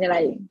something that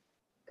I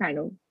kind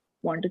of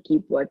want to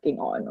keep working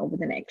on over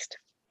the next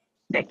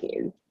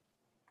decade.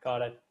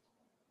 Got it.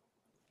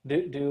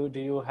 Do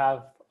you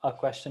have a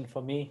question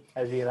for me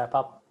as we wrap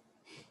up?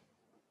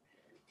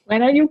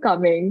 When are you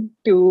coming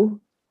to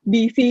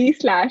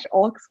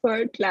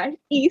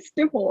DC/Oxford/East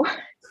Timor?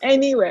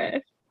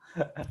 Anywhere?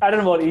 I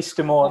don't know about East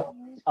Timor,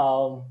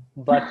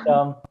 but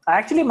I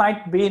actually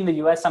might be in the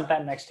US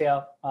sometime next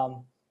year. I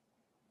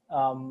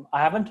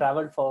haven't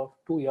traveled for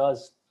 2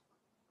 years.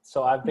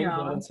 So I've been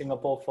here in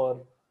Singapore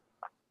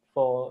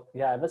for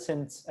ever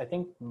since I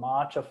think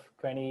March of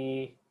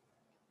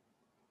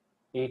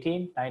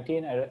 2018,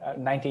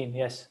 19,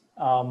 yes.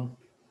 No,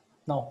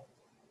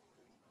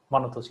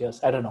 one of those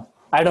years. I don't know.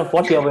 I don't know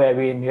what year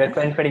we're in. Year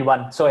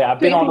 2021. So yeah, I've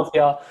been out of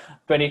here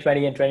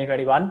 2020 and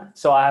 2021.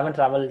 So I haven't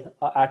traveled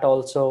at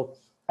all. So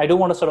I do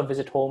want to sort of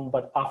visit home,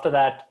 but after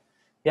that,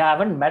 I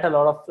haven't met a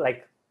lot of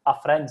like our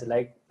friends.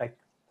 Like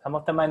some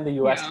of them are in the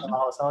US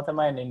now, some of them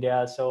are in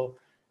India. So.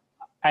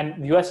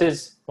 And US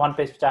is one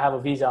place which I have a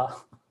visa.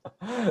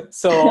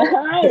 So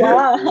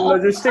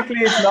logistically,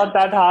 it's not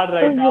that hard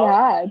right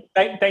now.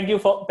 Thank you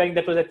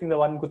that was I think the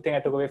one good thing I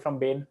took away from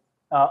Bain,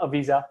 a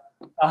visa.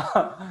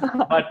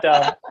 But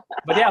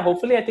yeah,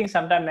 hopefully I think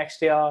sometime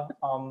next year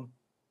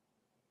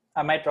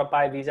I might drop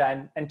by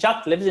visa and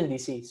Chuck lives in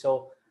DC.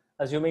 So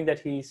assuming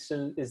that he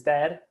still is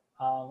there,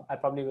 I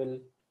probably will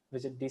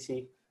visit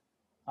DC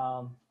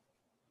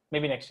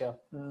Maybe next year.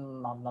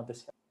 Not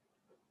this year.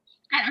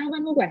 And I have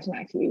one more question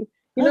actually.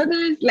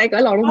 There's like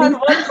a lot of One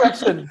these.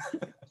 question.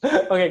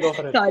 Okay, go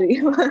for it.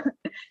 Sorry.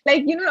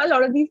 Like, a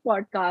lot of these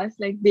podcasts,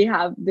 like they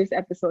have this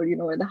episode,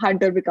 where the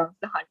hunter becomes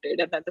the hunted,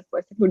 and then the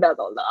person who does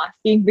all the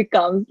asking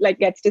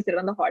gets to sit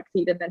on the hot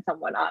seat, and then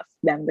someone asks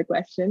them the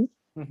questions.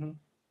 Mm-hmm.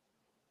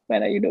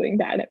 When are you doing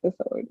that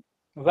episode?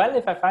 Well,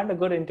 if I find a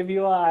good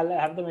interviewer, I'll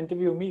have them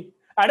interview me.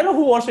 I don't know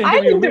who wants to I'll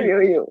interview interview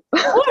me. you.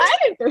 I'll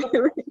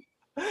interview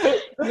you.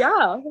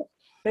 Yeah.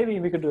 Maybe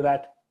we could do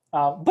that.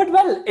 But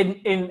well,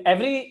 in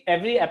every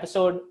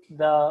episode,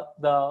 the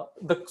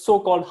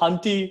so-called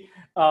hunty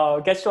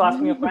gets to ask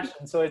me a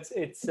question. So it's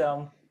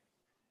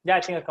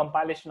I think a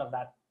compilation of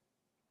that.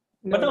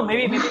 But no,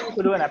 maybe we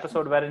could do an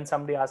episode wherein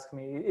somebody asks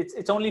me.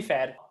 It's only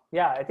fair.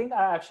 Yeah, I think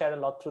I've shared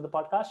a lot through the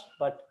podcast,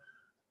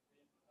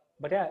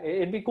 but yeah,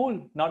 it'd be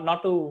cool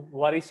not to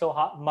worry so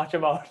much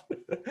about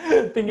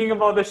thinking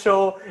about the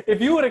show.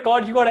 If you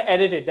record, you got to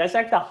edit it. That's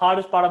like the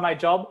hardest part of my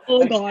job.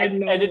 Oh God,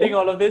 no. Editing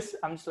all of this,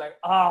 I'm just like,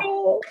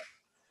 No.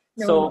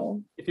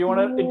 So if you want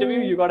to interview,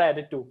 you got to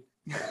edit too.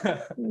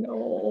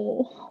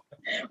 No.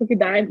 Okay,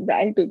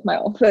 that took my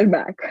offer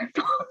back.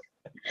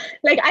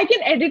 Like I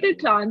can edit a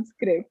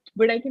transcript,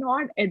 but I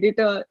cannot edit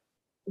a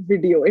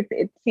video.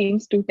 It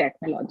seems too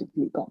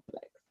technologically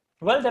complex.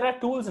 Well, there are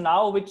tools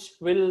now which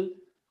will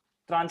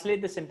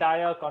translate this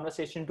entire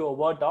conversation to a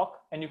Word doc,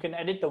 and you can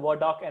edit the Word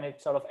doc and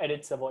it sort of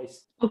edits the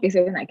voice. Okay,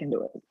 so then I can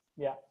do it.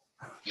 Yeah.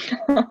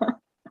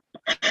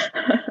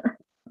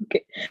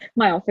 Okay,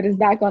 my offer is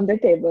back on the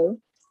table.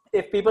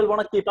 If people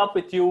want to keep up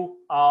with you,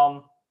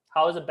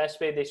 how is the best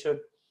way they should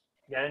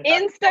get in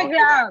touch?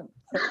 Instagram.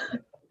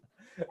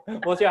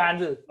 What's your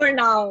handle? For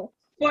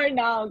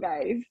now,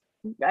 guys.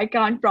 I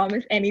can't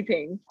promise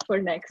anything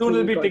for next Soon week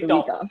will be or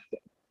TikTok. the week after.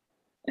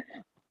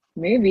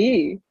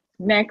 Maybe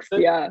next.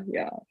 Yeah.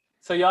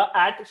 So you're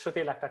at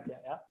Shruti Lakhtakia,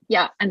 yeah?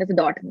 Yeah, and there's a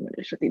dot in the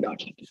middle. Shruti.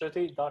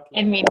 Shruti.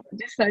 And maybe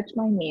just search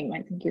my name.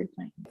 I think you'll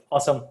find.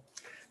 Awesome.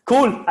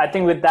 Cool. I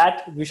think with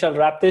that, we shall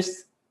wrap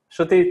this.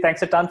 Shruti,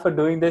 thanks a ton for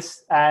doing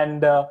this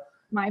and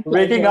my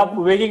pleasure.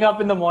 waking up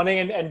in the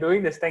morning and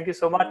doing this. Thank you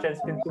so much. It's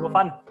been super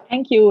fun.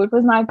 Thank you. It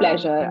was my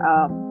pleasure.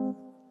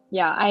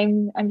 Yeah,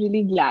 I'm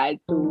really glad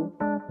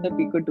that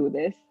we could do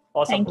this.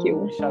 Awesome. Thank you.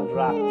 We shall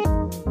wrap.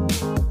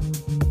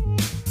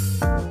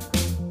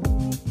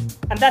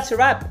 And that's a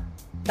wrap.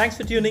 Thanks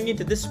for tuning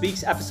into this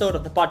week's episode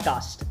of the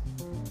podcast.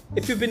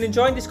 If you've been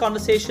enjoying these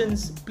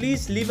conversations,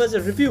 please leave us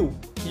a review.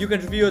 You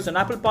can review us on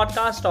Apple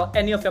Podcast or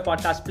any of your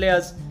podcast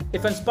players.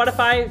 If on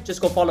Spotify,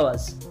 just go follow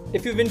us.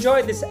 If you've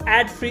enjoyed this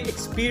ad-free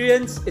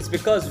experience, it's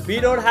because we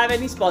don't have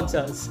any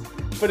sponsors.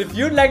 But if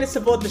you'd like to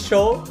support the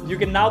show, you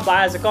can now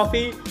buy us a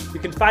coffee. You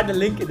can find the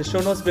link in the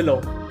show notes below.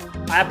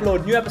 I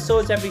upload new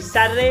episodes every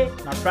Saturday,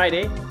 not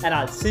Friday, and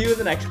I'll see you in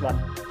the next one.